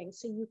blending.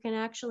 So you can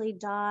actually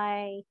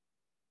dye,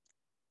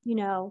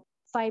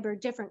 fiber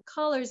different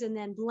colors and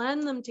then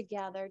blend them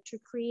together to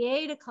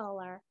create a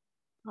color.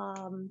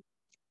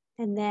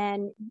 And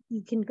then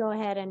you can go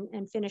ahead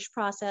and finish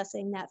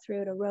processing that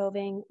through to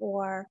roving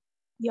or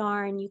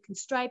yarn. You can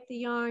stripe the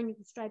yarn, you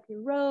can stripe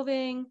your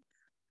roving,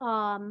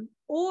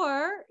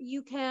 or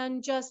you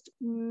can just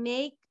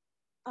make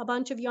a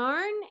bunch of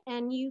yarn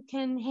and you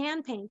can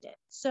hand paint it.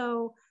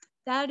 So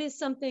that is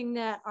something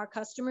that our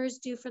customers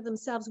do for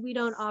themselves. We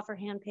don't offer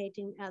hand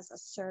painting as a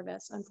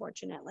service,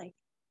 unfortunately.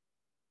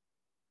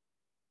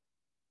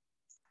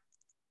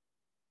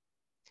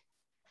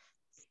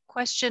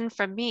 Question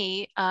from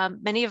me.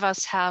 Many of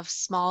us have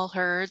small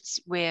herds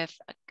with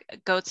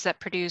goats that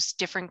produce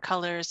different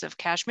colors of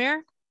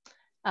cashmere.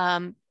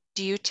 Do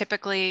you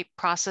typically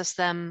process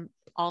them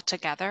all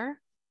together?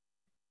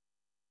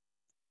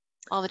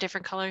 All the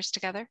different colors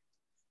together?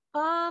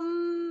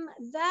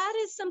 That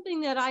is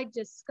something that I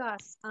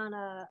discuss on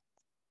a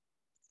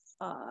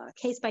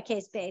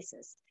case-by-case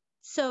basis.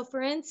 So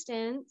for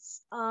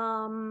instance,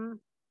 I'm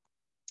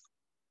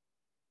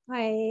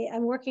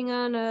working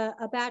on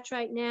a batch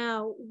right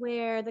now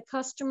where the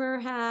customer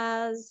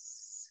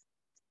has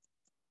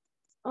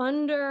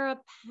under a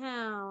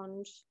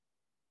pound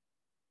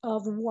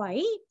of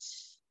white,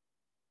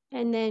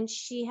 and then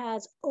she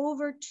has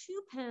over 2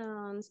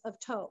 pounds of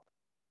taupe.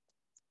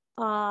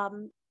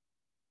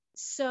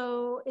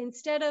 So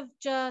instead of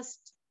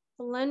just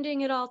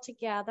blending it all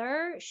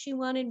together, she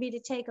wanted me to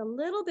take a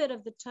little bit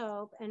of the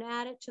taupe and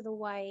add it to the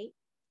white,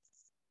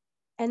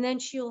 and then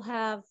she'll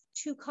have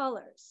 2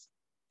 colors.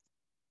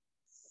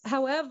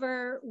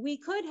 However, we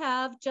could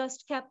have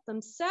just kept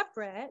them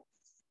separate.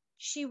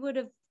 She would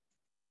have,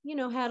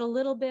 had a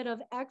little bit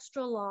of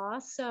extra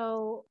loss.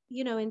 So,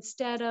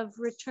 instead of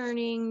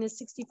returning the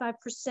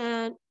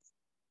 65%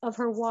 of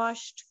her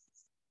washed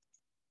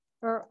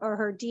or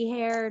her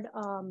dehaired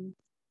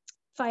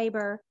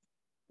fiber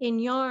in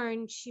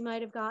yarn, she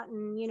might have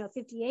gotten,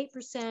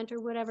 58%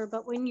 or whatever.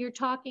 But when you're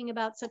talking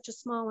about such a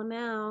small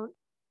amount,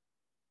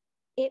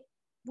 it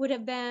would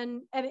have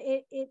been, I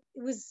mean, it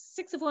was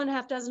 6 of one,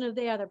 half dozen of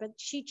the other, but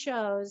she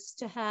chose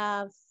to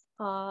have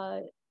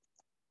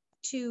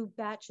 2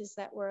 batches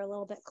that were a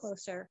little bit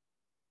closer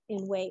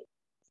in weight.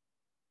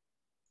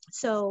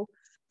 So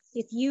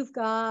if you've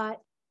got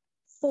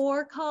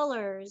 4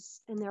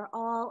 colors and they're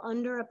all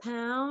under a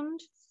pound,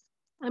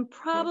 I'm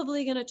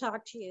probably going to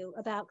talk to you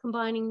about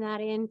combining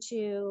that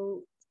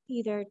into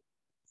either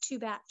 2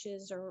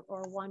 batches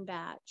or 1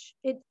 batch.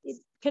 It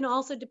can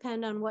also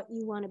depend on what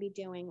you want to be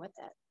doing with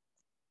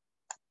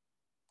it.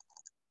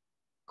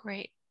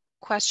 Great.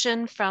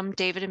 Question from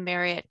David and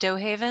Mary at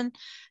Dowhaven.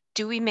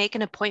 Do we make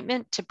an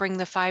appointment to bring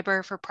the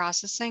fiber for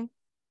processing?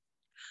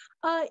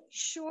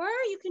 Sure,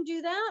 you can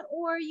do that,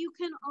 or you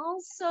can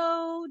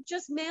also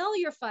just mail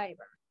your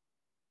fiber.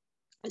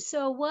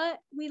 So what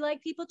we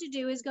like people to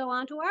do is go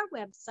onto our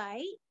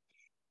website,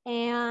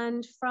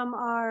 and from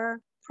our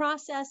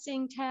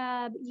processing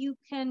tab, you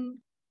can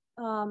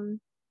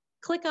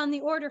click on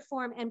the order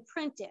form and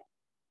print it.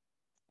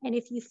 And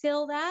if you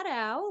fill that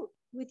out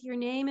with your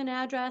name and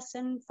address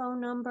and phone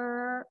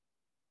number,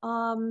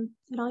 and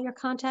all your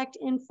contact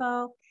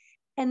info,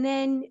 and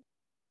then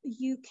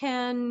you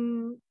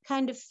can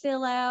kind of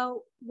fill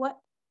out what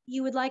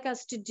you would like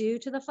us to do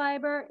to the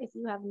fiber. If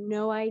you have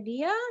no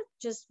idea,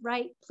 just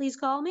write, please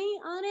call me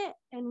on it,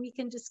 and we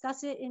can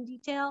discuss it in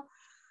detail,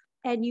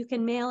 and you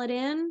can mail it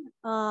in.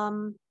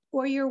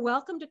 Or you're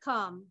welcome to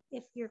come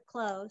if you're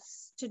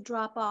close to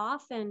drop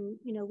off, and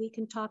we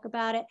can talk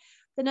about it.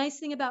 The nice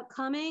thing about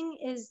coming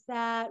is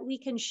that we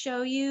can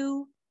show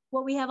you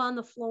what we have on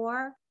the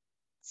floor.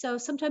 So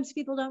sometimes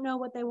people don't know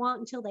what they want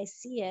until they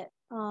see it.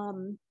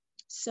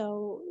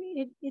 So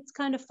it's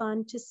kind of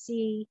fun to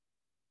see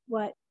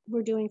what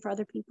we're doing for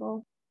other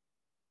people.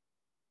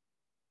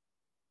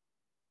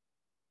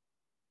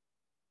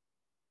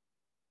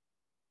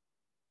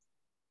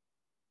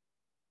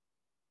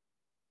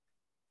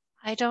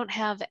 I don't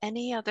have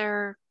any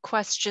other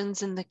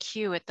questions in the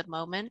queue at the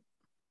moment.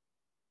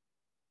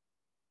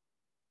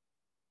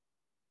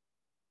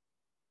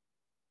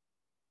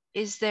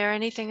 Is there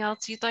anything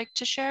else you'd like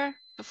to share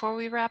before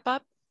we wrap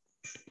up?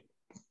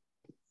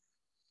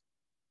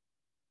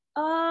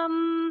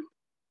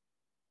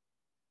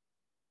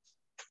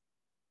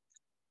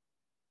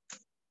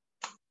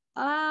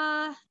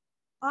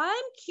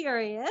 I'm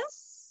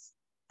curious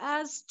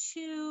as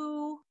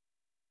to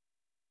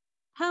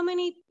how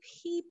many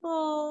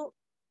people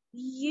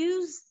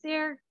use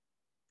their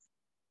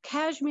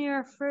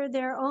cashmere for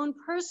their own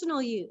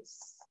personal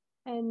use,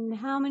 and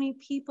how many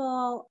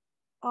people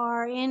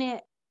are in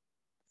it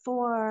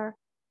for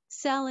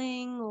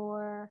selling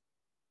or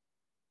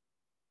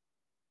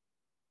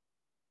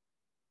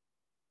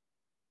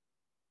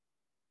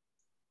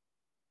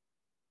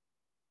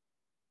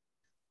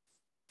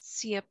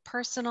See a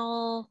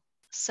personal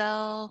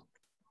selling.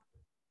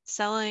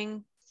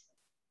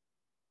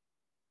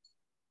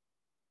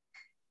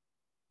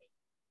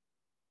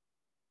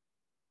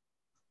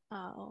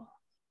 Oh,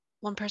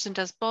 one person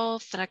does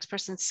both, the next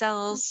person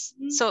sells.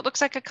 Mhm. So it looks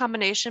like a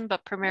combination,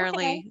 but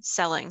primarily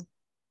selling.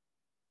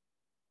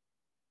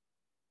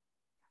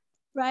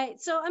 Right.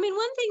 So, I mean,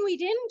 one thing we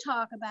didn't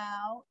talk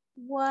about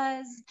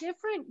was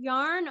different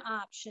yarn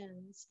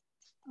options.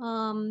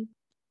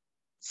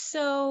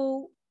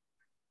 So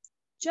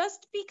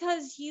just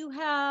because you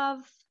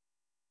have,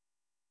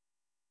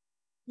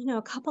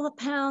 a couple of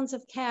pounds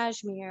of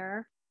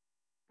cashmere,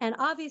 and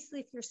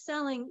obviously if you're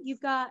selling, you've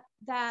got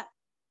that,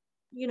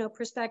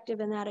 perspective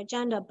and that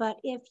agenda.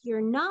 But if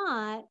you're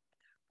not,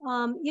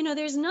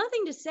 there's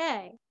nothing to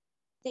say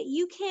that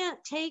you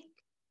can't take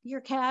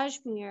your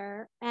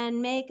cashmere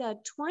and make a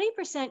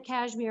 20%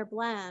 cashmere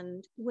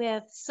blend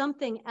with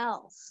something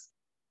else.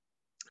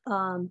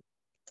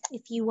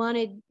 If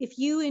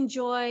you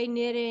enjoy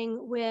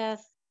knitting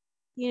with,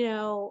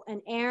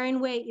 an Aran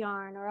weight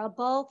yarn or a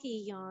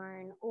bulky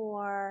yarn,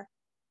 or,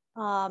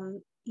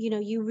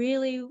 you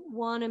really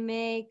want to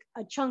make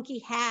a chunky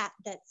hat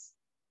that's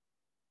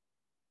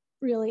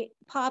really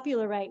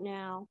popular right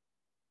now.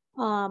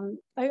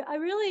 I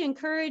really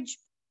encourage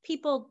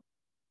people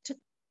to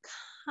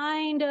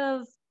kind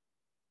of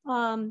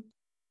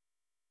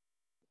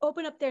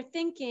open up their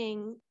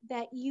thinking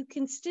that you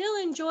can still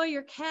enjoy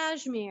your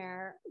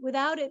cashmere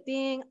without it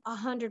being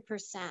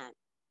 100%.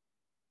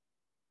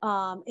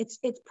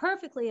 It's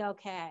perfectly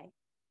okay.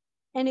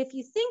 And if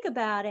you think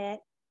about it,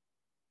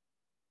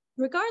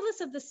 regardless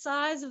of the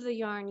size of the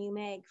yarn you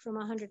make from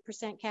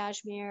 100%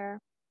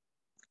 cashmere,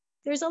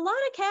 there's a lot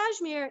of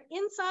cashmere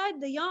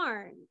inside the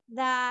yarn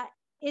that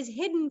is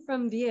hidden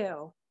from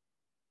view.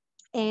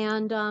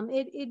 And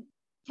it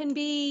can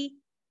be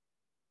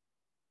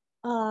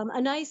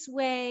a nice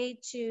way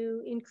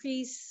to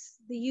increase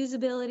the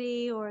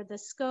usability or the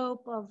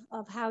scope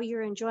of how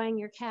you're enjoying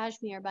your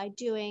cashmere by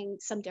doing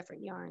some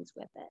different yarns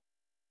with it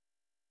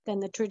than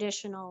the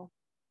traditional,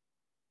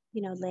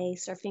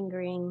 lace or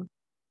fingering.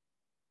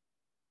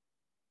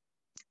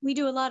 We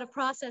do a lot of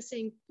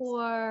processing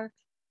for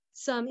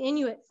some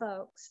Inuit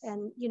folks,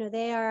 and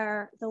they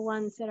are the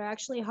ones that are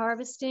actually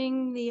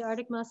harvesting the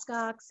Arctic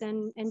muskox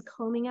and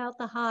combing out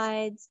the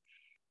hides.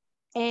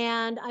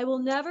 And I will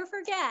never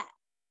forget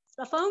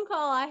a phone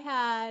call I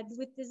had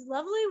with this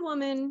lovely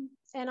woman,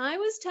 and I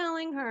was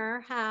telling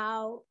her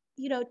how,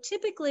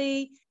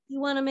 typically you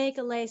want to make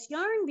a lace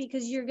yarn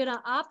because you're going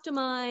to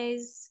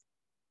optimize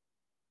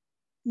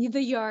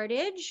the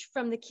yardage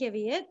from the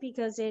Kiviot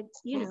because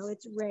it's, you know,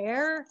 it's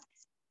rare.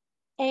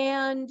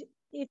 And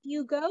if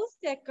you go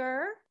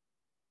thicker,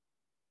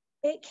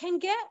 it can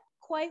get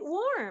quite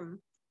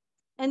warm.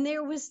 And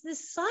there was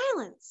this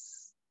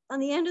silence on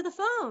the end of the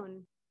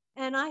phone.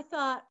 And I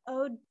thought,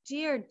 oh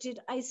dear, did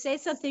I say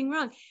something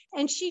wrong?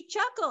 And she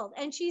chuckled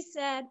and she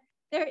said,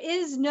 there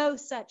is no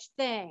such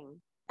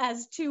thing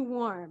as too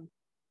warm.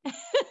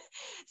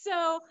 So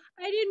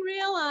I didn't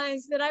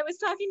realize that I was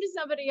talking to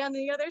somebody on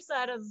the other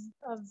side of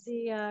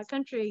the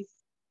country,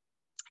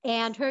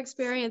 and her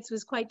experience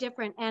was quite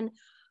different. And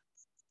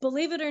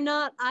believe it or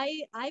not,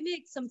 I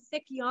make some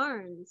thick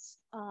yarns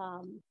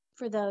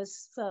for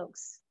those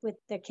folks with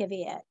the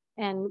Kiviot.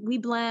 And we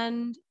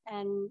blend,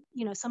 and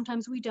you know,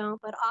 sometimes we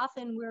don't, but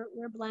often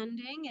we're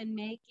blending and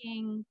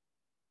making,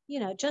 you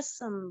know, just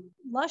some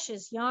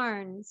luscious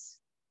yarns.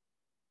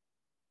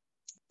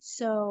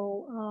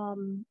 So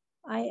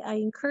I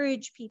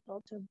encourage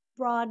people to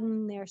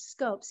broaden their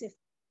scopes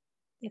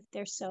if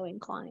they're so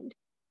inclined.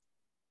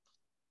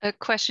 A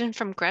question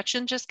from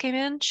Gretchen just came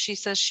in. She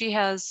says she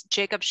has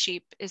Jacob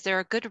sheep. Is there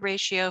a good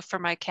ratio for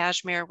my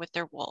cashmere with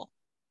their wool?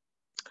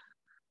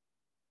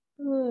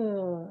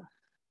 Ugh.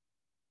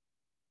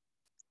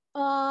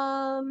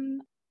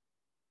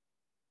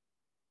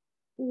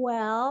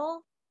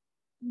 Well,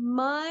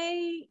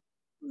 my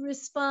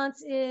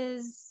response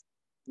is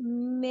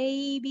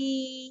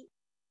maybe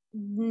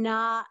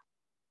not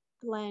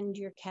blend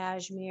your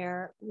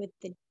cashmere with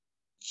the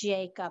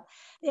Jacob.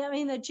 I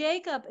mean, the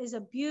Jacob is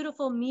a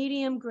beautiful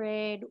medium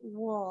grade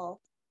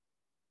wool,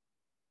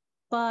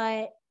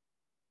 but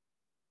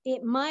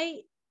it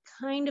might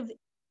kind of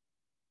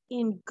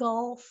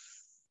engulf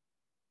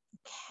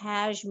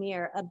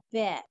cashmere a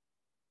bit.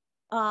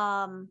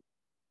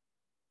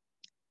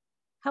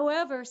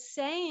 However,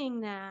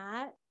 saying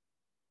that,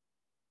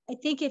 I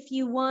think if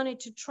you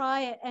wanted to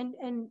try it,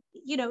 and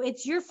you know,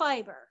 it's your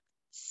fiber,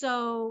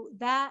 so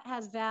that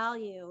has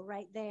value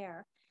right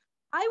there.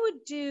 I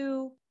would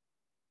do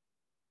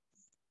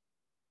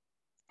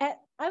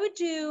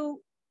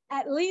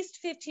at least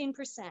 15%,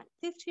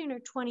 15 or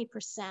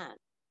 20%.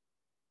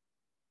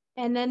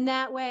 And then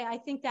that way, I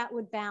think that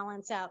would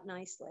balance out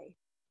nicely.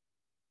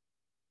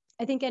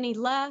 I think any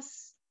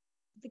less,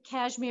 the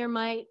cashmere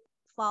might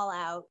fall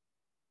out.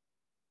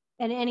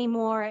 And any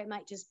more, it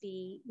might just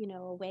be, you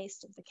know, a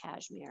waste of the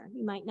cashmere.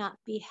 You might not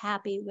be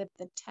happy with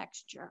the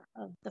texture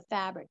of the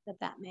fabric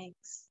that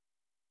makes.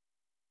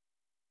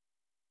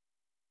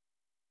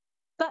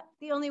 But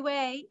the only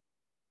way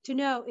to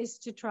know is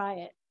to try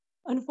it,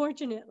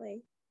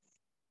 unfortunately.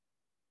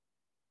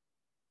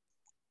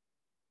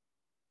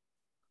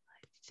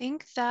 I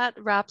think that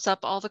wraps up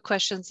all the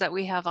questions that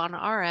we have on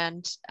our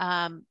end.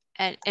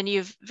 And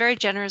you've very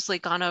generously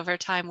gone over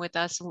time with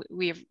us.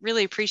 We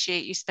really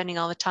appreciate you spending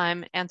all the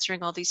time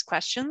answering all these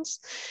questions.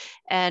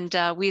 And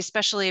we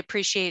especially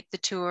appreciate the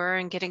tour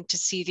and getting to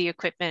see the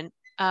equipment.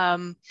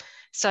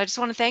 So I just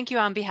want to thank you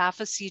on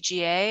behalf of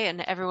CGA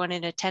and everyone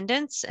in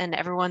attendance and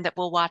everyone that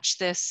will watch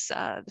this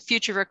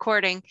future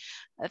recording.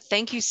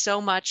 Thank you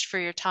so much for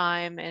your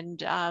time.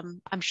 And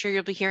I'm sure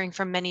you'll be hearing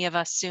from many of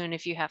us soon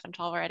if you haven't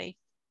already.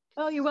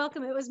 Oh, you're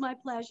welcome. It was my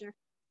pleasure.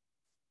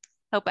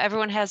 Hope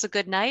everyone has a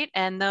good night.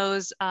 And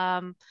those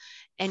in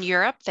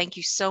Europe, thank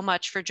you so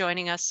much for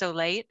joining us so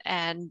late.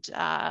 And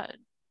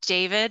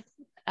David,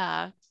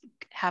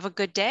 have a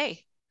good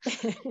day.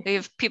 We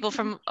have people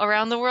from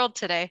around the world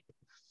today.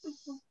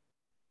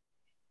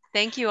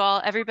 Thank you all.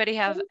 Everybody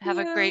have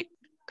a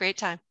great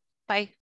time. Bye.